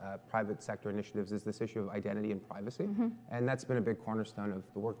 these private sector initiatives, is this issue of identity and privacy. And that's been a big cornerstone of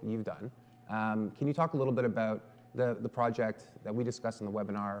the work that you've done. Can you talk a little bit about the project that we discussed in the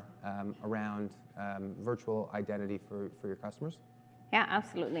webinar around virtual identity for your customers? Yeah,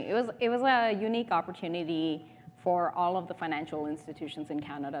 absolutely. It was a unique opportunity for all of the financial institutions in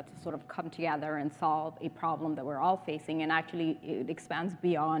Canada to sort of come together and solve a problem that we're all facing, and actually it expands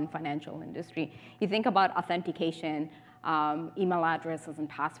beyond financial industry. You think about authentication, email addresses and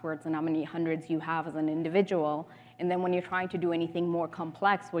passwords, and how many hundreds you have as an individual, and then when you're trying to do anything more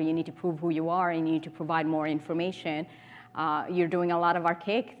complex where you need to prove who you are and you need to provide more information, you're doing a lot of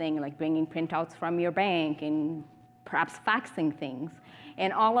archaic things like bringing printouts from your bank and perhaps faxing things.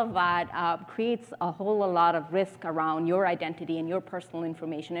 And all of that creates a whole lot of risk around your identity and your personal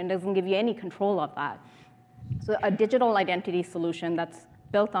information, and doesn't give you any control of that. So a digital identity solution that's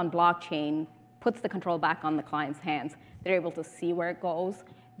built on blockchain puts the control back on the client's hands. They're able to see where it goes.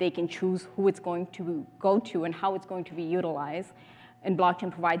 They can choose who it's going to go to and how it's going to be utilized. And blockchain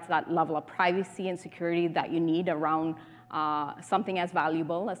provides that level of privacy and security that you need around something as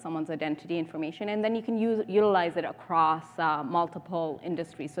valuable as someone's identity information, and then you can utilize it across multiple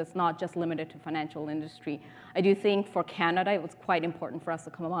industries. So it's not just limited to financial industry. I do think for Canada, it was quite important for us to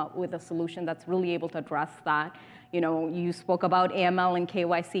come up with a solution that's really able to address that. You spoke about AML and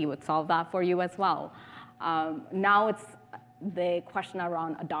KYC would solve that for you as well. Now it's the question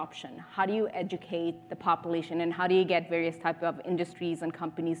around adoption. How do you educate the population, and how do you get various types of industries and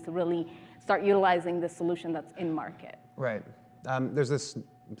companies to really start utilizing the solution that's in market? Right. There's this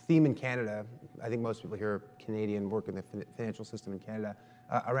theme in Canada, I think most people here are Canadian, work in the financial system in Canada,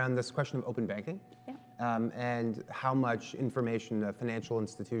 around this question of open banking. Yeah. And how much information a financial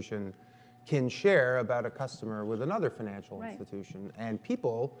institution can share about a customer with another financial institution. And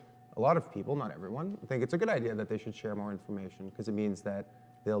people, a lot of people, not everyone, think it's a good idea that they should share more information because it means that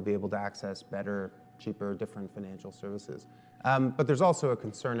they'll be able to access better, cheaper, different financial services. But there's also a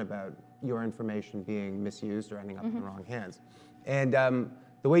concern about your information being misused or ending up in the wrong hands. And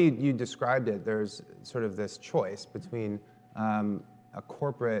the way you described it, there's sort of this choice between a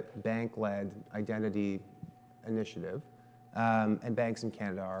corporate bank-led identity initiative, and banks in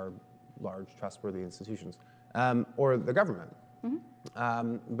Canada are large, trustworthy institutions, or the government.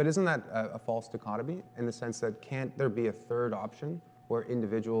 But isn't that a false dichotomy in the sense that can't there be a third option where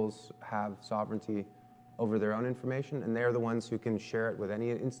individuals have sovereignty over their own information, and they're the ones who can share it with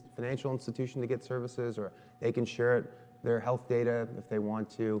any financial institution to get services, or they can share their health data if they want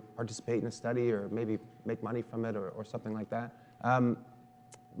to participate in a study or maybe make money from it or something like that?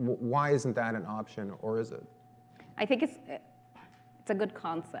 Why isn't that an option, or is it? I think it's a good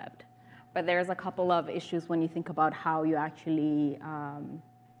concept, but there's a couple of issues when you think about how you actually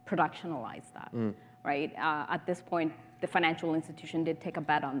productionalize that, right? At this point, the financial institution did take a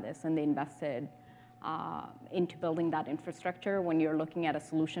bet on this, and they invested into building that infrastructure. When you're looking at a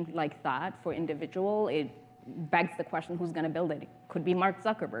solution like that for individual, it begs the question, who's going to build it? It could be Mark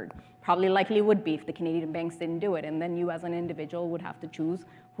Zuckerberg. Probably likely would be if the Canadian banks didn't do it. And then you as an individual would have to choose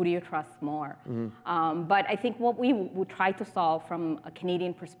who do you trust more. But I think what we would try to solve from a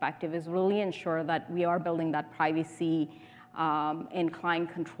Canadian perspective is really ensure that we are building that privacy and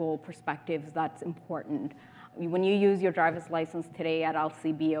client control perspectives that's important. When you use your driver's license today at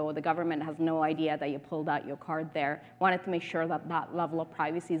LCBO, the government has no idea that you pulled out your card there. Wanted to make sure that that level of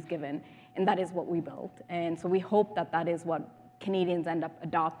privacy is given, and that is what we built. And so we hope that that is what Canadians end up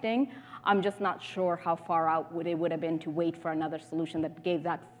adopting. I'm just not sure how far out it would have been to wait for another solution that gave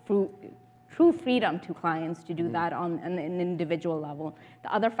that true freedom to clients to do that on an individual level.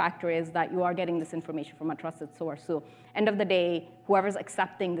 The other factor is that you are getting this information from a trusted source. So end of the day, whoever's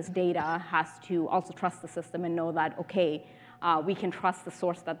accepting this data has to also trust the system and know that, okay, we can trust the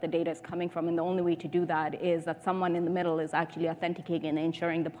source that the data is coming from. And the only way to do that is that someone in the middle is actually authenticating and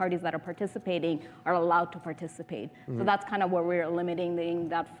ensuring the parties that are participating are allowed to participate. So that's kind of where we're eliminating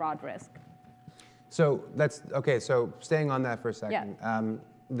that fraud risk. So that's, okay, so staying on that for a second.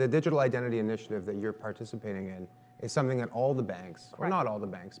 The digital identity initiative that you're participating in is something that all the banks, or not all the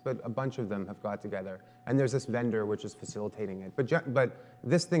banks, but a bunch of them have got together. And there's this vendor which is facilitating it. But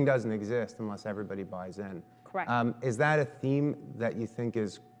this thing doesn't exist unless everybody buys in. Correct. Is that a theme that you think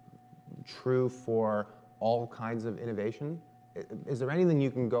is true for all kinds of innovation? Is there anything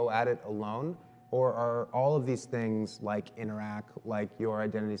you can go at it alone? Or are all of these things like Interac, like your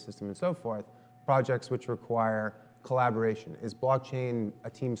identity system and so forth, projects which require collaboration? Is blockchain a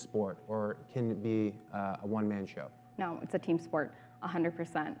team sport, or can it be a one-man show? No, it's a team sport,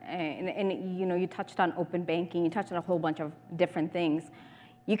 100%. And you know, you touched on open banking, you touched on a whole bunch of different things.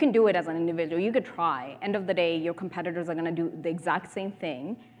 You can do it as an individual, you could try. End of the day, your competitors are gonna do the exact same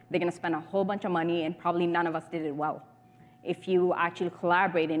thing. They're gonna spend a whole bunch of money, and probably none of us did it well. If you actually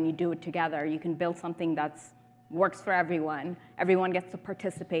collaborate and you do it together, you can build something that's works for everyone. Everyone gets to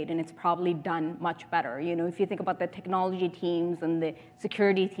participate, and it's probably done much better. You know, if you think about the technology teams and the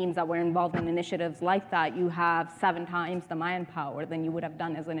security teams that were involved in initiatives like that, you have 7 times the manpower than you would have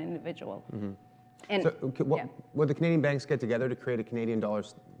done as an individual. And So would the Canadian banks get together to create a Canadian dollar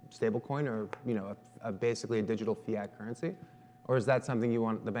stablecoin, or basically a digital fiat currency? Or is that something you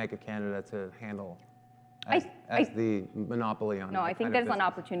want the Bank of Canada to handle as the monopoly on? No, I think there's an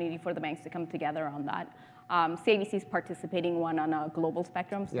opportunity for the banks to come together on that. CIBC is participating on a global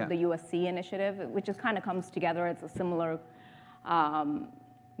spectrum, so the USC initiative, which is kind of comes together as a similar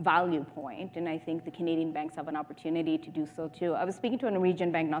value point, and I think the Canadian banks have an opportunity to do so too. I was speaking to a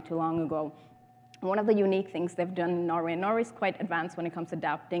Norwegian bank not too long ago. One of the unique things they've done in Norway is quite advanced when it comes to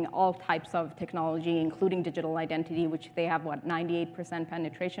adapting all types of technology, including digital identity, which they have, 98%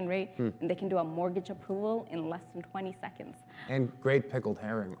 penetration rate, and they can do a mortgage approval in less than 20 seconds. And great pickled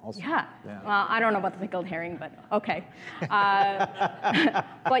herring also. Yeah. Well, I don't know about the pickled herring, but okay.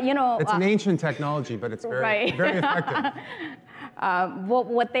 But you know, it's an ancient technology, but it's very, very effective.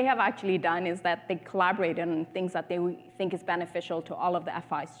 What they have actually done is that they collaborate on things that they think is beneficial to all of the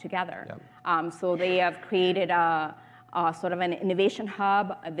FIs together. So they have created a sort of an innovation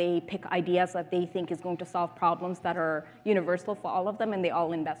hub. They pick ideas that they think is going to solve problems that are universal for all of them, and they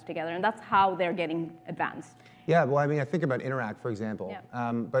all invest together. And that's how they're getting advanced. Yeah, well, I mean, I think about Interac, for example.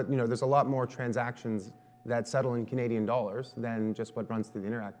 But there's a lot more transactions that settle in Canadian dollars than just what runs through the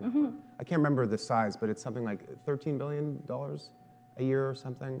Interac network. I can't remember the size, but it's something like $13 billion a year or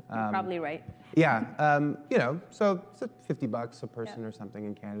something. You're probably right. Yeah, so it's $50 a person or something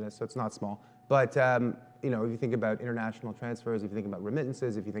in Canada, so it's not small. But if you think about international transfers, if you think about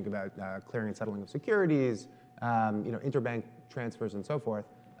remittances, if you think about clearing and settling of securities, interbank transfers and so forth,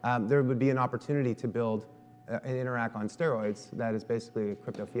 there would be an opportunity to build an Interac on steroids that is basically a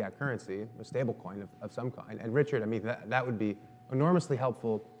crypto fiat currency, a stable coin of some kind. And Richard, I mean, that would be enormously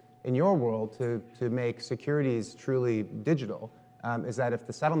helpful in your world to make securities truly digital. Is that if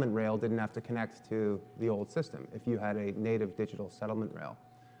the settlement rail didn't have to connect to the old system, if you had a native digital settlement rail.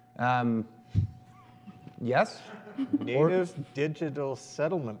 Yes? Native digital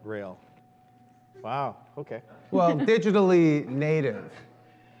settlement rail. Wow, okay. Well, digitally native.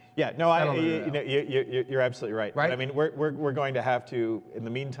 Yeah, no, you're absolutely right. Right? But, I mean, we're going to have to, in the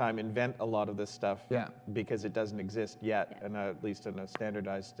meantime, invent a lot of this stuff because it doesn't exist yet, and at least on a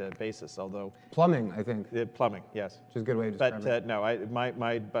standardized basis. Although plumbing, I think. Plumbing, yes. Which is a good way to describe it. But no,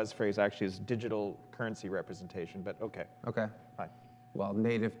 my buzz phrase actually is digital currency representation. But okay. Okay. Fine. Well,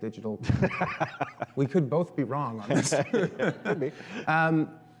 native digital. We could both be wrong on this. Could be.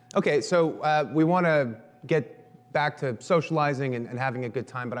 Okay, so we want to get back to socializing and having a good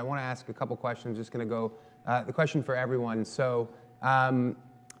time, but I want to ask a couple questions. Just going to go the question for everyone. So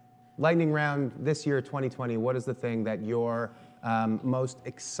lightning round this year, 2020, what is the thing that you're most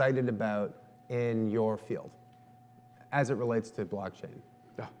excited about in your field as it relates to blockchain?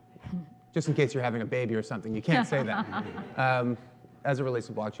 Just in case you're having a baby or something, you can't say that. As it relates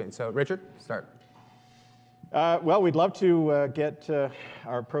to blockchain. So Richard, start. Well, we'd love to get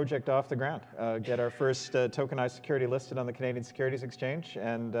our project off the ground, get our first tokenized security listed on the Canadian Securities Exchange,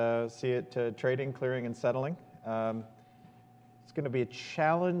 and see it trading, clearing, and settling. It's going to be a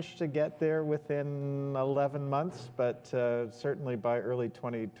challenge to get there within 11 months, but certainly by early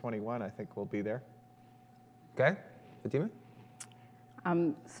 2021, I think we'll be there. Okay, Fatima?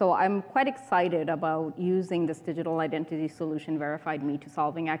 So I'm quite excited about using this digital identity solution, Verified Me, to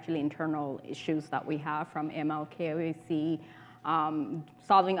solving actually internal issues that we have from ML, KYC,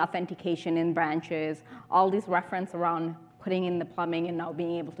 solving authentication in branches, all these reference around putting in the plumbing and now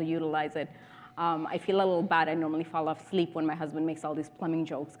being able to utilize it. I feel a little bad. I normally fall asleep when my husband makes all these plumbing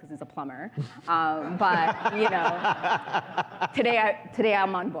jokes because he's a plumber. But you know, today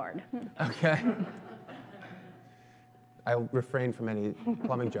I'm on board. Okay. I'll refrain from any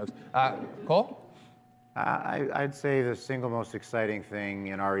plumbing jokes. Cole? I'd say the single most exciting thing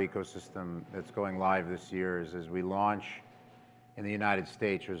in our ecosystem that's going live this year is as we launch in the United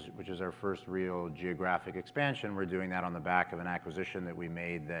States, which is our first real geographic expansion. We're doing that on the back of an acquisition that we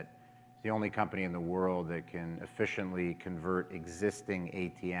made that's the only company in the world that can efficiently convert existing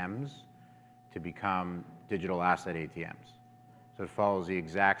ATMs to become digital asset ATMs. So it follows the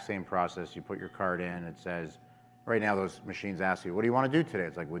exact same process. You put your card in, it says, right now those machines ask you, what do you want to do today?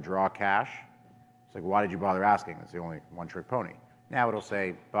 It's like withdraw cash. It's like, why did you bother asking? It's the only one-trick pony. Now it'll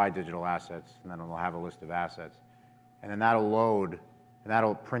say buy digital assets, and then it'll have a list of assets. And then that'll load, and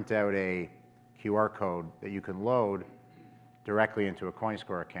that'll print out a QR code that you can load directly into a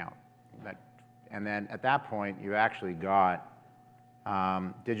CoinScore account. And then at that point, you actually got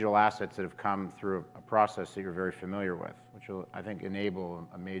digital assets that have come through a process that you're very familiar with, which will, I think, enable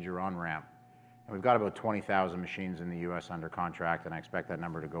a major on-ramp. And we've got about 20,000 machines in the US under contract, and I expect that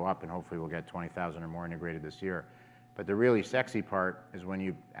number to go up, and hopefully we'll get 20,000 or more integrated this year. But the really sexy part is when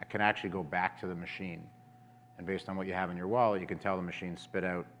you can actually go back to the machine, and based on what you have in your wallet, you can tell the machine spit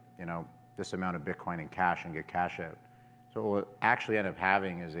out, you know, this amount of Bitcoin in cash and get cash out. So what we'll actually end up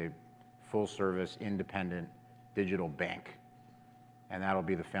having is a full-service, independent digital bank, and that'll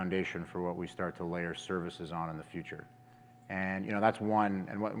be the foundation for what we start to layer services on in the future. And you know, that's one,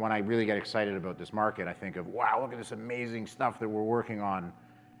 and when I really get excited about this market, I think of, wow, look at this amazing stuff that we're working on.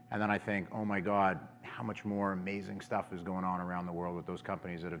 And then I think, oh my God, how much more amazing stuff is going on around the world with those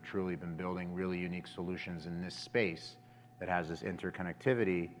companies that have truly been building really unique solutions in this space that has this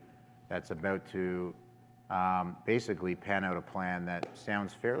interconnectivity that's about to basically pan out a plan that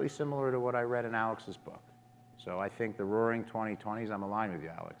sounds fairly similar to what I read in Alex's book. So I think the roaring 2020s, I'm aligned with you,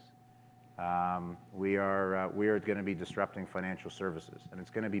 Alex. We are going to be disrupting financial services, and it's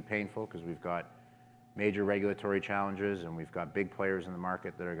going to be painful because we've got major regulatory challenges and we've got big players in the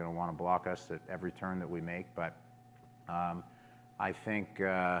market that are going to want to block us at every turn that we make. But I think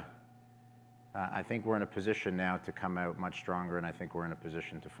we're in a position now to come out much stronger, and I think we're in a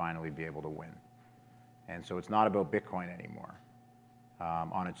position to finally be able to win. And so it's not about Bitcoin anymore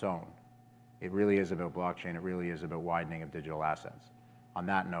on its own. It really is about blockchain. It really is about widening of digital assets. On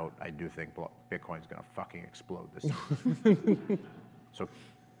that note, I do think Bitcoin's going to fucking explode this year. So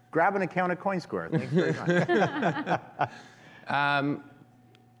grab an account at CoinSquare. Thanks very much.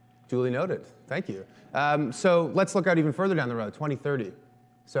 Duly noted. Thank you. So let's look out even further down the road, 2030.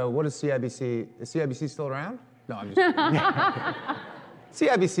 So what is CIBC? Is CIBC still around? No, I'm just kidding.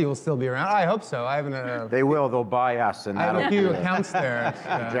 CIBC will still be around. I hope so. I haven't. They will. They'll buy us, and I have that'll a few accounts there.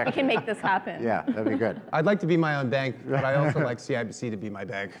 We can make this happen. Yeah, that'd be good. I'd like to be my own bank, but I also like CIBC to be my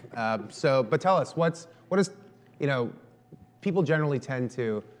bank. But tell us, what is, you know, people generally tend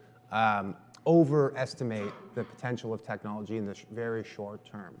to overestimate the potential of technology in the very short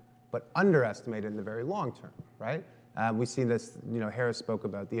term, but underestimate it in the very long term, right? We see this, you know, Harris spoke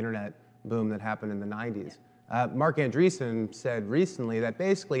about the internet boom that happened in the 90s. Mark Andreessen said recently that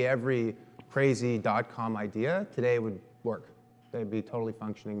basically every crazy .com idea today would work. They'd be totally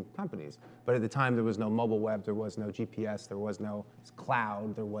functioning companies. But at the time, there was no mobile web, there was no GPS, there was no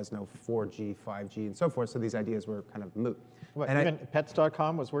cloud, there was no 4G, 5G, and so forth. So these ideas were kind of moot. What, and even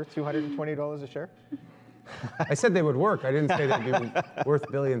Pets.com was worth $220 a share? I said they would work. I didn't say they'd be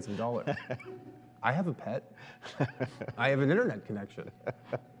worth billions of dollars. I have a pet. I have an internet connection.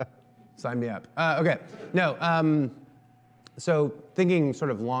 Sign me up. Okay, no, so thinking sort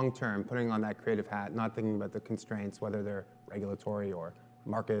of long-term, putting on that creative hat, not thinking about the constraints, whether they're regulatory or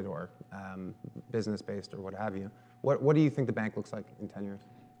market or business-based or what have you. What do you think the bank looks like in 10 years?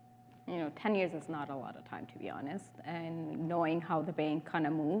 10 years is not a lot of time, to be honest. And knowing how the bank kind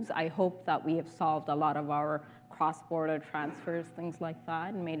of moves, I hope that we have solved a lot of our cross-border transfers, things like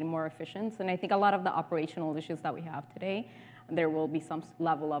that, and made it more efficient. And I think a lot of the operational issues that we have today, there will be some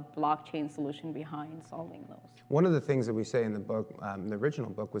level of blockchain solution behind solving those. One of the things that we say in the book, the original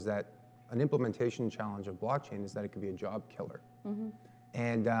book, was that an implementation challenge of blockchain is that it could be a job killer.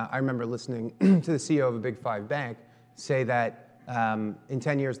 And I remember listening to the CEO of a Big Five bank say that in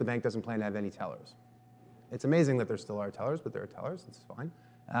 10 years, the bank doesn't plan to have any tellers. It's amazing that there still are tellers, but there are tellers, it's fine.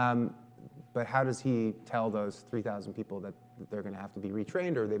 But how does he tell those 3,000 people that they're going to have to be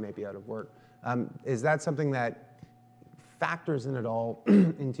retrained or they may be out of work? Is that something that factors in at all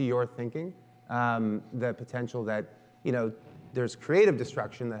into your thinking? The potential that, there's creative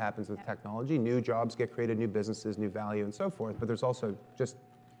destruction that happens with technology. New jobs get created, new businesses, new value, and so forth. But there's also just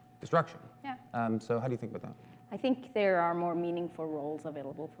destruction. Yeah. So how do you think about that? I think there are more meaningful roles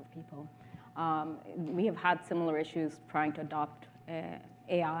available for people. We have had similar issues trying to adopt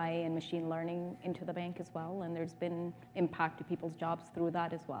AI and machine learning into the bank as well, and there's been impact to people's jobs through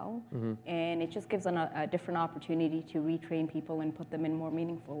that as well. And it just gives a different opportunity to retrain people and put them in more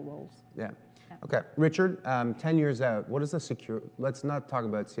meaningful roles. Yeah. Okay, Richard, 10 years out, what is the let's not talk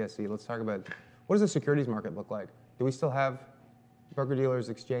about CSE, let's talk about, what does the securities market look like? Do we still have broker-dealers,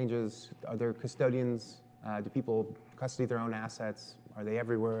 exchanges? Are there custodians? Do people custody their own assets? Are they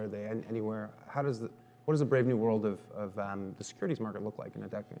everywhere? Are they anywhere? What does the brave new world of the securities market look like in a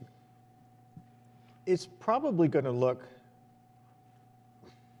decade? It's probably going to look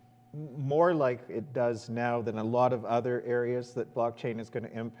more like it does now than a lot of other areas that blockchain is going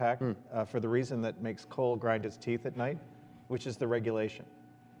to impact for the reason that makes coal grind its teeth at night, which is the regulation.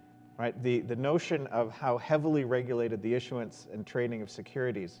 Right? The notion of how heavily regulated the issuance and trading of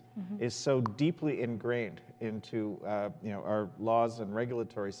securities is so deeply ingrained into our laws and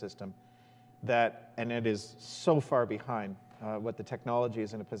regulatory system and it is so far behind what the technology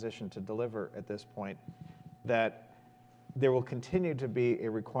is in a position to deliver at this point, that there will continue to be a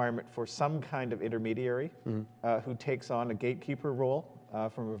requirement for some kind of intermediary who takes on a gatekeeper role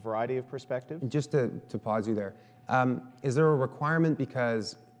from a variety of perspectives. Just to pause you there, is there a requirement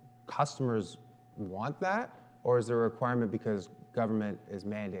because customers want that, or is there a requirement because government is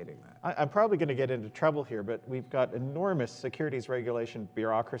mandating that? I'm probably going to get into trouble here, but we've got enormous securities regulation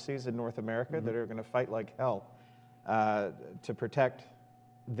bureaucracies in North America that are going to fight like hell to protect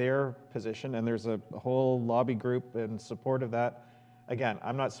their position, and there's a whole lobby group in support of that. Again,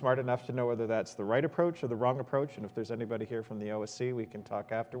 I'm not smart enough to know whether that's the right approach or the wrong approach, and if there's anybody here from the OSC, we can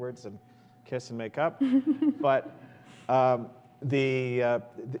talk afterwards and kiss and make up. But that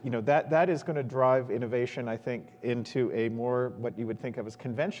is going to drive innovation, I think, into a more what you would think of as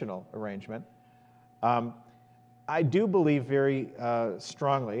conventional arrangement. I do believe very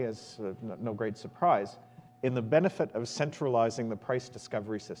strongly, as no great surprise, in the benefit of centralizing the price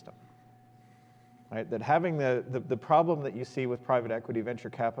discovery system. Right? That having the problem that you see with private equity,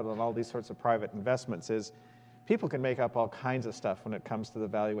 venture capital, and all these sorts of private investments is people can make up all kinds of stuff when it comes to the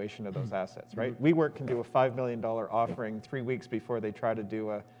valuation of those assets, right? WeWork can do a $5 million offering 3 weeks before they try to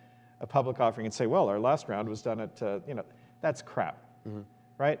do a public offering and say, well, our last round was done at, that's crap,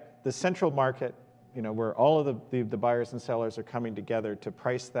 right? The central market, where all of the buyers and sellers are coming together to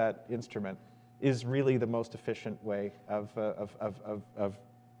price that instrument is really the most efficient way of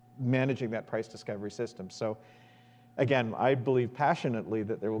managing that price discovery system. So again, I believe passionately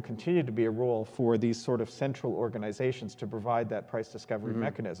that there will continue to be a role for these sort of central organizations to provide that price discovery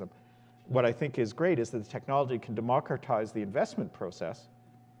mechanism. What I think is great is that the technology can democratize the investment process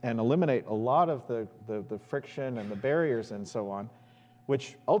and eliminate a lot of the friction and the barriers and so on,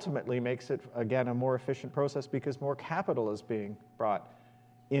 which ultimately makes it, again, a more efficient process because more capital is being brought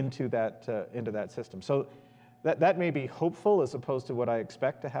into that system. So that may be hopeful as opposed to what I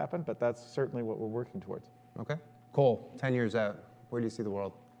expect to happen, but that's certainly what we're working towards. Okay. Cole, 10 years out, where do you see the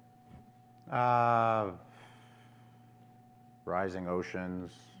world? Rising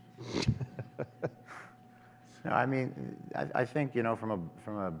oceans. No, I mean, I think, from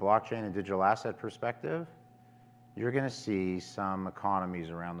a blockchain and digital asset perspective, you're going to see some economies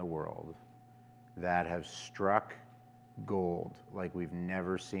around the world that have struck gold like we've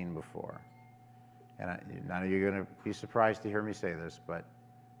never seen before. And none of you are going to be surprised to hear me say this, but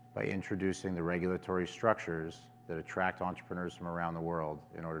by introducing the regulatory structures that attract entrepreneurs from around the world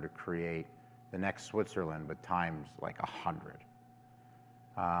in order to create the next Switzerland, but times like 100.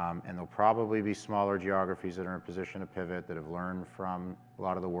 And there'll probably be smaller geographies that are in a position to pivot, that have learned from a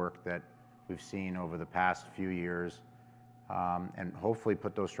lot of the work that we've seen over the past few years, and hopefully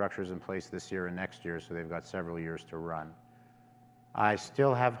put those structures in place this year and next year so they've got several years to run. I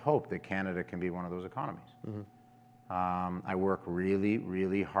still have hope that Canada can be one of those economies. I work really,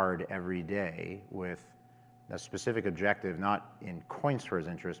 really hard every day with a specific objective, not in Coinsquare's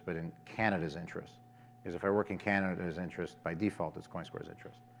interest, but in Canada's interest. Because if I work in Canada's interest, by default, it's Coinsquare's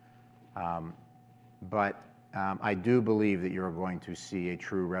interest. I do believe that you're going to see a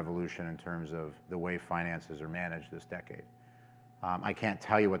true revolution in terms of the way finances are managed this decade. I can't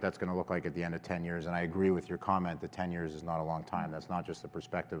tell you what that's going to look like at the end of 10 years, and I agree with your comment that 10 years is not a long time. That's not just the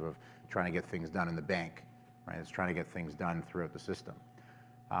perspective of trying to get things done in the bank, right? It's trying to get things done throughout the system.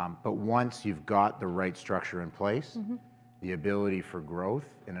 But once you've got the right structure in place, the ability for growth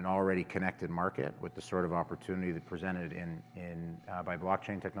in an already connected market with the sort of opportunity that presented by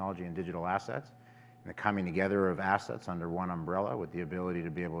blockchain technology and digital assets, and the coming together of assets under one umbrella with the ability to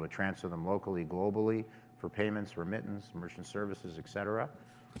be able to transfer them locally, globally, for payments, remittance, merchant services, et cetera.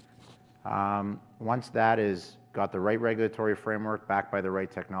 Once that is got the right regulatory framework backed by the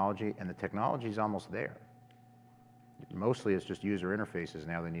right technology, and the technology is almost there. Mostly it's just user interfaces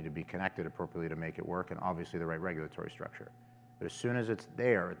now that need to be connected appropriately to make it work, and obviously the right regulatory structure. But as soon as it's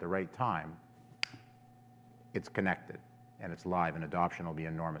there at the right time, it's connected and it's live, and adoption will be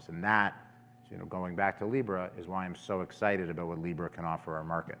enormous. And that, going back to Libra, is why I'm so excited about what Libra can offer our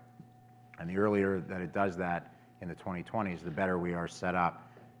market. And the earlier that it does that in the 2020s, the better we are set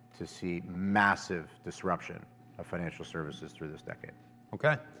up to see massive disruption of financial services through this decade.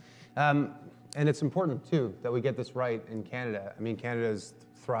 Okay. And it's important, too, that we get this right in Canada. I mean, Canada has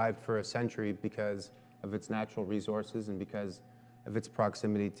thrived for a century because of its natural resources and because of its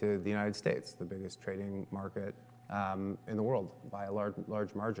proximity to the United States, the biggest trading market in the world by a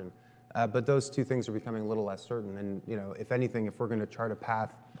large margin. But those two things are becoming a little less certain. And, if anything, if we're going to chart a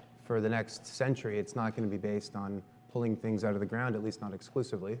path for the next century, it's not going to be based on pulling things out of the ground, at least not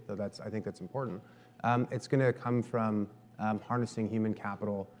exclusively, though I think that's important. It's going to come from harnessing human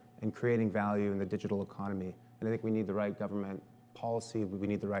capital and creating value in the digital economy. And I think we need the right government policy, we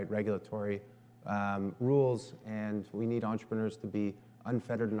need the right regulatory rules, and we need entrepreneurs to be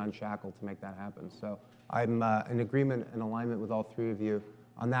unfettered and unshackled to make that happen. So I'm in agreement and alignment with all three of you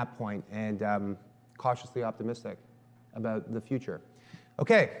on that point, and cautiously optimistic about the future.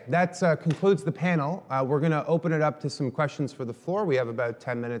 Okay, that concludes the panel. We're going to open it up to some questions for the floor. We have about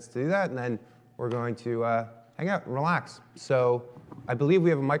 10 minutes to do that, and then we're going to hang out and relax. So I believe we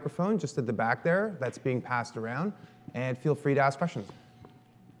have a microphone just at the back there that's being passed around, and feel free to ask questions.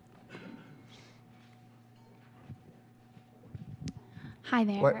 Hi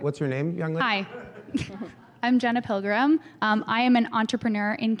there. What's your name, young lady? Hi. I'm Jenna Pilgrim. I am an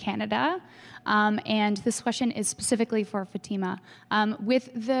entrepreneur in Canada, and this question is specifically for Fatima.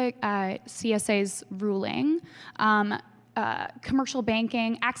 With the CSA's ruling, commercial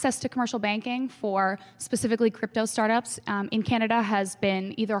banking, access to commercial banking for specifically crypto startups in Canada has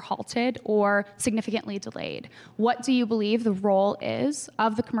been either halted or significantly delayed. What do you believe the role is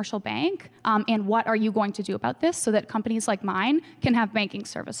of the commercial bank, and what are you going to do about this so that companies like mine can have banking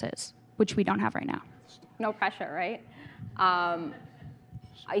services, which we don't have right now? No pressure, right?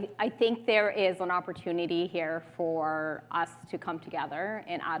 I think there is an opportunity here for us to come together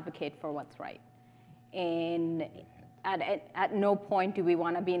and advocate for what's right. And at no point do we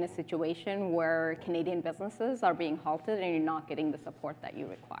want to be in a situation where Canadian businesses are being halted and you're not getting the support that you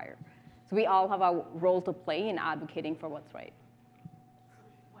require. So we all have a role to play in advocating for what's right.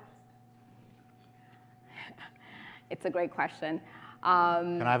 It's a great question.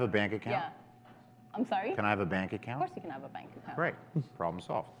 Can I have a bank account? Yeah. I'm sorry? Can I have a bank account? Of course you can have a bank account. Great. Problem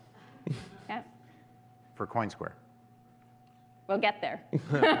solved. Yeah. For Coinsquare. We'll get there.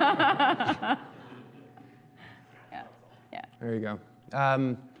 Yeah. There you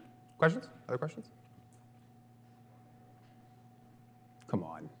go. Questions? Other questions? Come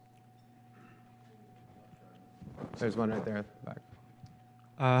on. There's one right there at the back.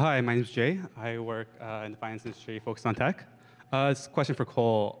 Hi, my name is Jay. I work in the finance industry focused on tech. This question for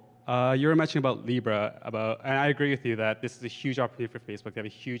Cole. You were mentioning about Libra, and I agree with you that this is a huge opportunity for Facebook. They have a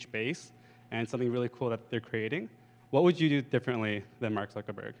huge base and something really cool that they're creating. What would you do differently than Mark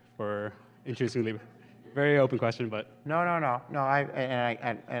Zuckerberg for introducing Libra? Very open question, but. No.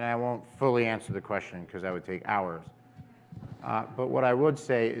 I won't fully answer the question because that would take hours. But what I would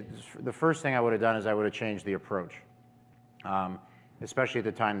say is the first thing I would have done is I would have changed the approach, especially at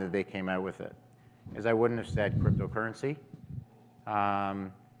the time that they came out with it, is I wouldn't have said cryptocurrency.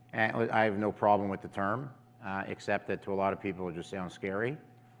 And I have no problem with the term, except that to a lot of people it just sounds scary.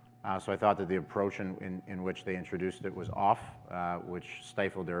 So I thought that the approach in which they introduced it was off, which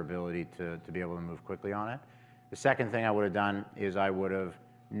stifled their ability to be able to move quickly on it. The second thing I would have done is I would have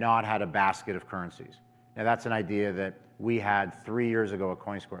not had a basket of currencies. Now that's an idea that we had 3 years ago at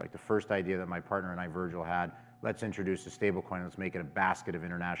CoinSquare, like the first idea that my partner and I, Virgil, had. Let's introduce a stablecoin, let's make it a basket of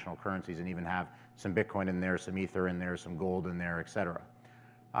international currencies and even have some Bitcoin in there, some Ether in there, some gold in there, et cetera.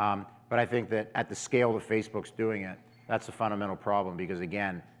 But I think that at the scale that Facebook's doing it, that's a fundamental problem because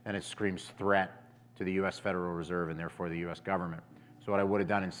again, then it screams threat to the US Federal Reserve and therefore the US government. So what I would have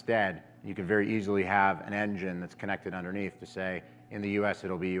done instead, you could very easily have an engine that's connected underneath to say, in the US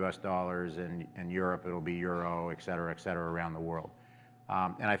it'll be US dollars, and in Europe it'll be euro, et cetera, around the world.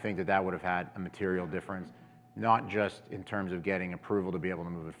 And I think that that would have had a material difference, not just in terms of getting approval to be able to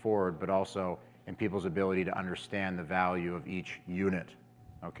move it forward, but also in people's ability to understand the value of each unit,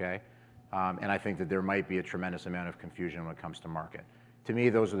 okay? And I think that there might be a tremendous amount of confusion when it comes to market. To me,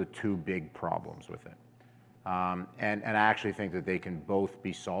 those are the two big problems with it. And I actually think that they can both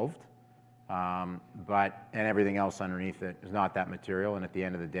be solved, and everything else underneath it is not that material, and at the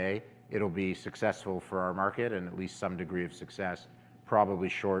end of the day, it'll be successful for our market and at least some degree of success,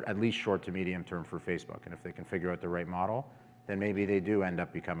 probably at least short to medium term for Facebook. And if they can figure out the right model, then maybe they do end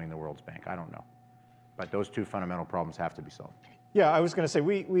up becoming the world's bank. I don't know. But those two fundamental problems have to be solved. Yeah, I was going to say,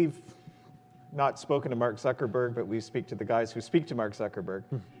 we've not spoken to Mark Zuckerberg, but we speak to the guys who speak to Mark Zuckerberg.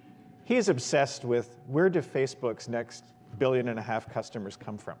 He's obsessed with where do Facebook's next 1.5 billion customers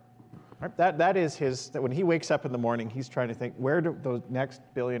come from. Right? That is that when he wakes up in the morning, he's trying to think, where do those next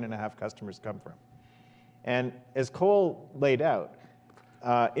 1.5 billion customers come from? And as Cole laid out,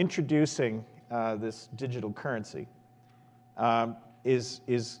 introducing this digital currency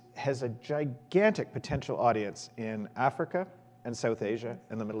has a gigantic potential audience in Africa and South Asia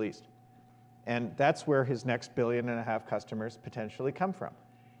and the Middle East. And that's where his next 1.5 billion customers potentially come from.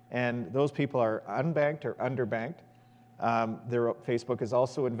 And those people are unbanked or underbanked. Facebook is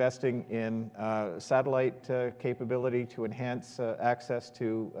also investing in satellite capability to enhance access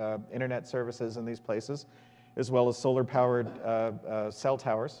to internet services in these places, as well as solar-powered cell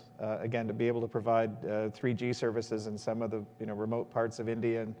towers, again, to be able to provide 3G services in some of the remote parts of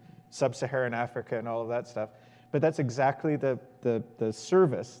India and sub-Saharan Africa and all of that stuff. But that's exactly the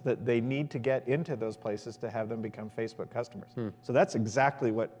service that they need to get into those places to have them become Facebook customers. So that's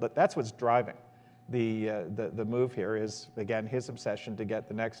exactly that's what's driving the move here is, again, his obsession to get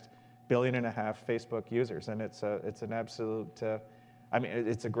the next 1.5 billion Facebook users. And it's an absolute,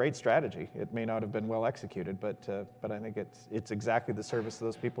 it's a great strategy. It may not have been well executed, but I think it's exactly the service that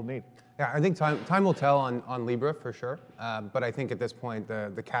those people need. Yeah, I think time will tell on Libra for sure. But I think at this point,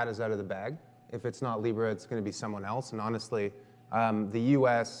 the cat is out of the bag. If it's not Libra, it's going to be someone else. And honestly, the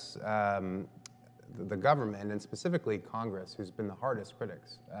U.S., the government, and specifically Congress, who's been the hardest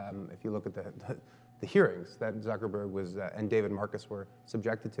critics, if you look at the hearings that Zuckerberg and David Marcus were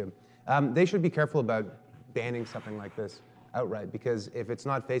subjected to, they should be careful about banning something like this outright, because if it's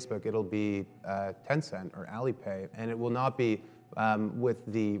not Facebook, it'll be Tencent or Alipay, and it will not be with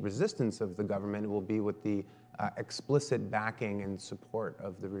the resistance of the government, it will be with the explicit backing and support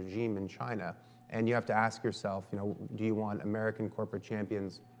of the regime in China. And you have to ask yourself, do you want American corporate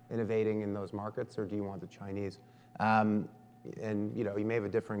champions innovating in those markets, or do you want the Chinese? And you may have a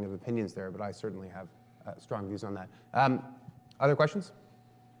differing of opinions there, but I certainly have strong views on that. Other questions?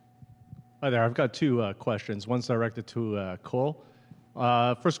 Hi there. I've got two questions. One's directed to Cole.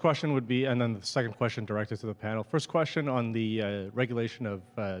 First question would be, and then the second question directed to the panel. First question on the regulation of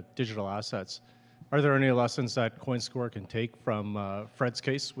digital assets. Are there any lessons that CoinSquare can take from Fred's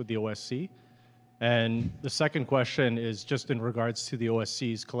case with the OSC? And the second question is just in regards to the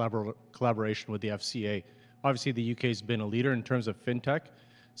OSC's collaboration with the FCA. Obviously, the UK has been a leader in terms of fintech.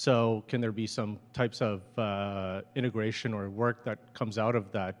 So can there be some types of integration or work that comes out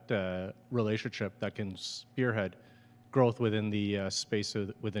of that relationship that can spearhead growth within the space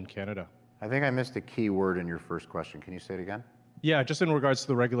within Canada? I think I missed a key word in your first question. Can you say it again? Yeah, just in regards to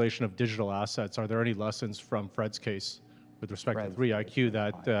the regulation of digital assets, are there any lessons from Fred's case with respect to 3IQ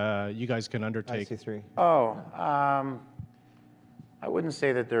that you guys can undertake? IC3. I wouldn't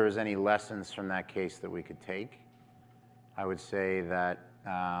say that there is any lessons from that case that we could take. I would say that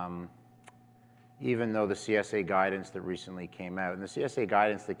even though the CSA guidance that recently came out, and the CSA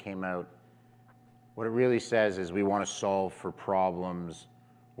guidance that came out, what it really says is we want to solve for problems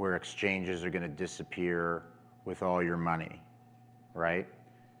where exchanges are going to disappear with all your money, right?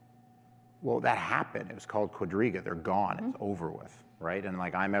 Well, that happened. It was called Quadriga. They're gone. It's over with, right? And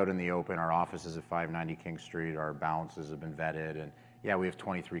I'm out in the open. Our office is at 590 King Street. Our balances have been vetted. And yeah, we have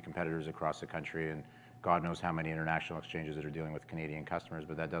 23 competitors across the country, and God knows how many international exchanges that are dealing with Canadian customers,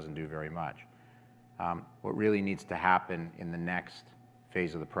 but that doesn't do very much. What really needs to happen in the next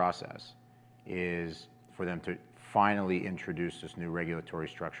phase of the process is for them to finally introduce this new regulatory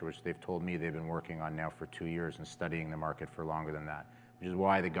structure, which they've told me they've been working on now for 2 years and studying the market for longer than that, which is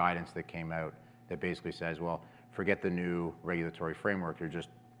why the guidance that came out that basically says, well, forget the new regulatory framework, you're just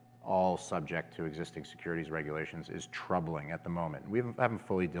all subject to existing securities regulations, is troubling at the moment. We haven't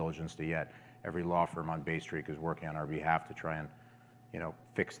fully diligenced it yet. Every law firm on Bay Street is working on our behalf to try and,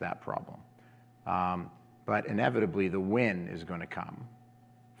 fix that problem. But inevitably, the win is going to come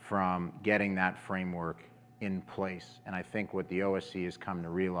from getting that framework in place. And I think what the OSC has come to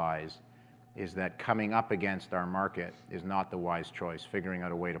realize is that coming up against our market is not the wise choice. Figuring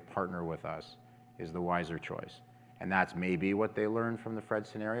out a way to partner with us is the wiser choice. And that's maybe what they learned from the Fred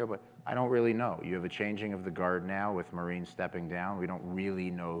scenario, but I don't really know. You have a changing of the guard now with Marine stepping down. We don't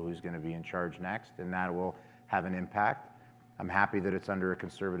really know who's going to be in charge next, and that will have an impact. I'm happy that it's under a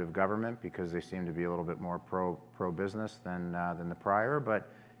conservative government because they seem to be a little bit more pro-business than the prior,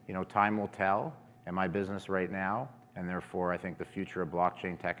 but time will tell. And my business right now, and therefore I think the future of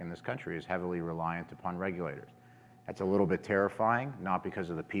blockchain tech in this country is heavily reliant upon regulators. That's a little bit terrifying, not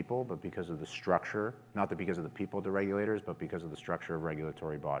because of the people, but because of the structure, not because of the people, the regulators, but because of the structure of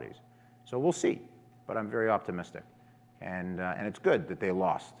regulatory bodies. So we'll see, but I'm very optimistic. And it's good that they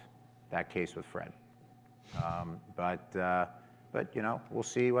lost that case with Fred. But we'll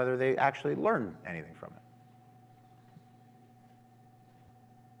see whether they actually learn anything from it.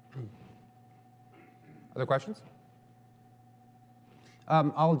 Other questions?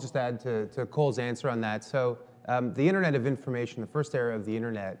 I'll just add to Cole's answer on that. So the Internet of Information, the first era of the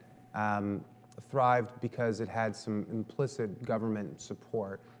Internet, thrived because it had some implicit government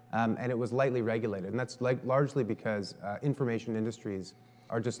support, and it was lightly regulated. And that's largely because information industries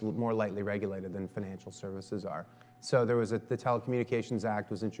are just more lightly regulated than financial services are. So there was the Telecommunications Act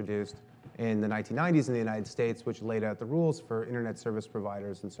was introduced in the 1990s in the United States, which laid out the rules for internet service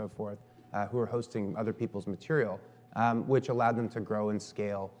providers and so forth, who are hosting other people's material, which allowed them to grow and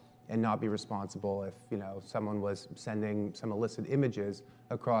scale and not be responsible if someone was sending some illicit images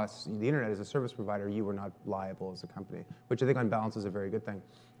across the internet as a service provider. You were not liable as a company, which I think on balance is a very good thing.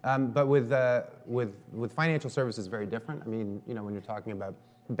 But with financial services, very different. I mean, when you're talking about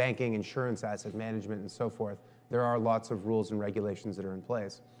banking, insurance, asset management, and so forth, there are lots of rules and regulations that are in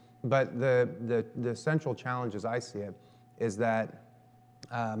place. But the central challenge, as I see it, is that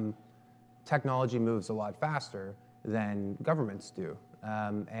technology moves a lot faster than governments do.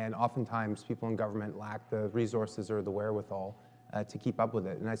 And oftentimes people in government lack the resources or the wherewithal to keep up with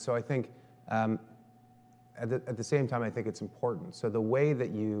it. And so I think at the same time, I think it's important. So the way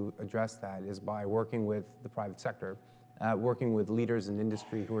that you address that is by working with the private sector, working with leaders in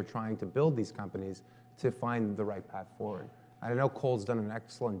industry who are trying to build these companies to find the right path forward. I know Cole's done an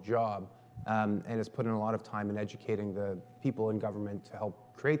excellent job and has put in a lot of time in educating the people in government to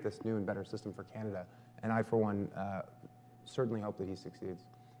help create this new and better system for Canada. And I, for one, certainly hope that he succeeds.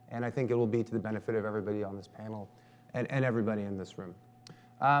 And I think it will be to the benefit of everybody on this panel and everybody in this room.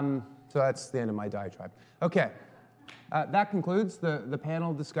 So that's the end of my diatribe. Okay, that concludes the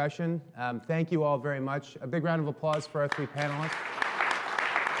panel discussion. Thank you all very much. A big round of applause for our three panelists.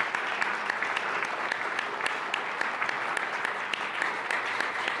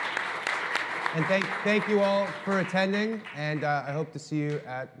 And thank you all for attending, and I hope to see you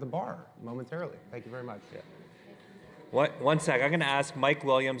at the bar momentarily. Thank you very much. Yeah. One sec. I'm going to ask Mike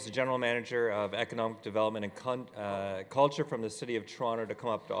Williams, the General Manager of Economic Development and Culture from the City of Toronto, to come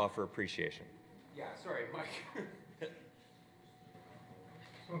up to offer appreciation. Yeah, sorry, Mike.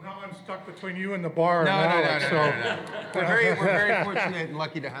 So now I'm stuck between you and the bar. No. We're very fortunate and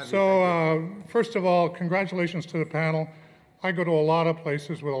lucky to have you. So first of all, congratulations to the panel. I go to a lot of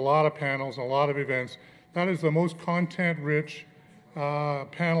places with a lot of panels, a lot of events. That is the most content-rich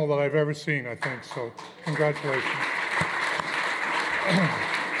panel that I've ever seen, I think. So congratulations.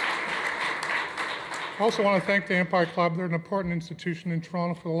 I also want to thank the Empire Club. They're an important institution in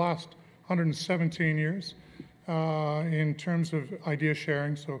Toronto for the last 117 years in terms of idea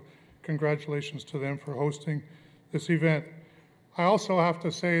sharing. So congratulations to them for hosting this event. I also have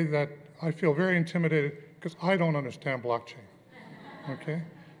to say that I feel very intimidated because I don't understand blockchain. Okay,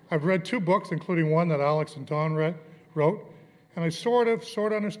 I've read 2 books, including one that Alex and Don wrote, and I sort of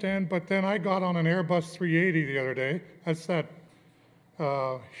understand, but then I got on an Airbus 380 the other day. That's that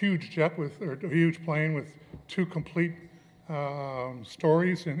huge plane with 2 complete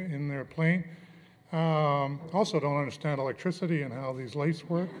stories in their plane. Also don't understand electricity and how these lights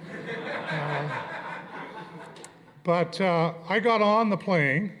work. But I got on the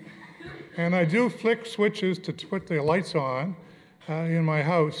plane, and I do flick switches to put the lights on in my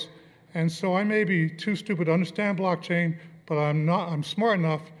house. And so I may be too stupid to understand blockchain, but I'm smart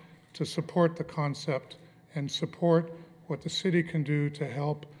enough to support the concept and support what the city can do to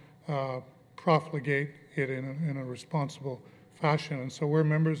help profligate it in a responsible fashion. And so we're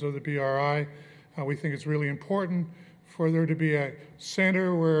members of the BRI. We think it's really important for there to be a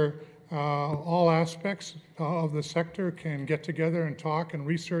center where all aspects of the sector can get together and talk and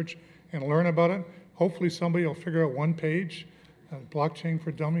research and learn about it. Hopefully somebody will figure out one page, blockchain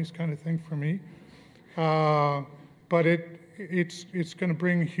for dummies kind of thing for me. But it's going to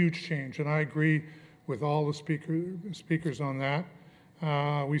bring huge change, and I agree with all the speakers on that.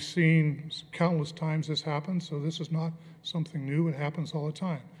 We've seen countless times this happen, so this is not something new. It happens all the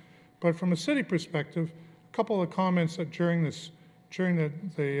time. But from a city perspective, a couple of comments that during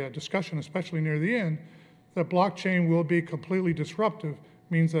the discussion, especially near the end, that blockchain will be completely disruptive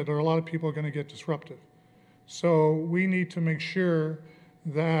means that there are a lot of people going to get disruptive. So we need to make sure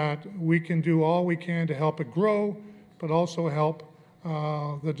that we can do all we can to help it grow, but also help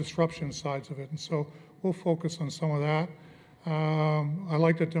the disruption sides of it. And so we'll focus on some of that. I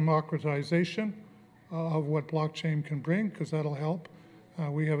like the democratization of what blockchain can bring, because that'll help.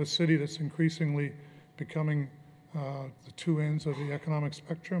 We have a city that's increasingly becoming the two ends of the economic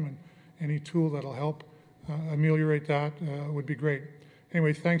spectrum, and any tool that'll help ameliorate that would be great.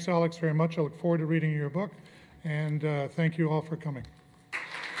 Anyway, thanks, Alex, very much. I look forward to reading your book, and thank you all for coming.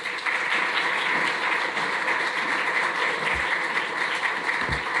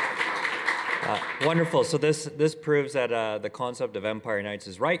 Wonderful. So this proves that the concept of Empire Nights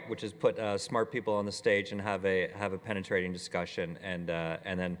is right, which is put smart people on the stage and have a penetrating discussion, and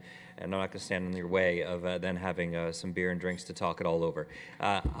I'm not going to stand in your way of then having some beer and drinks to talk it all over.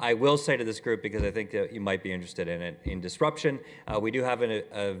 I will say to this group, because I think that you might be interested in it, in disruption, we do have an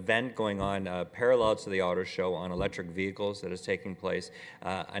event going on parallel to the auto show on electric vehicles that is taking place.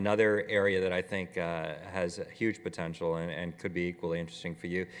 Another area that I think has huge potential and could be equally interesting for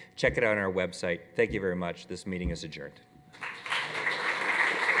you. Check it out on our website. Thank you very much. This meeting is adjourned.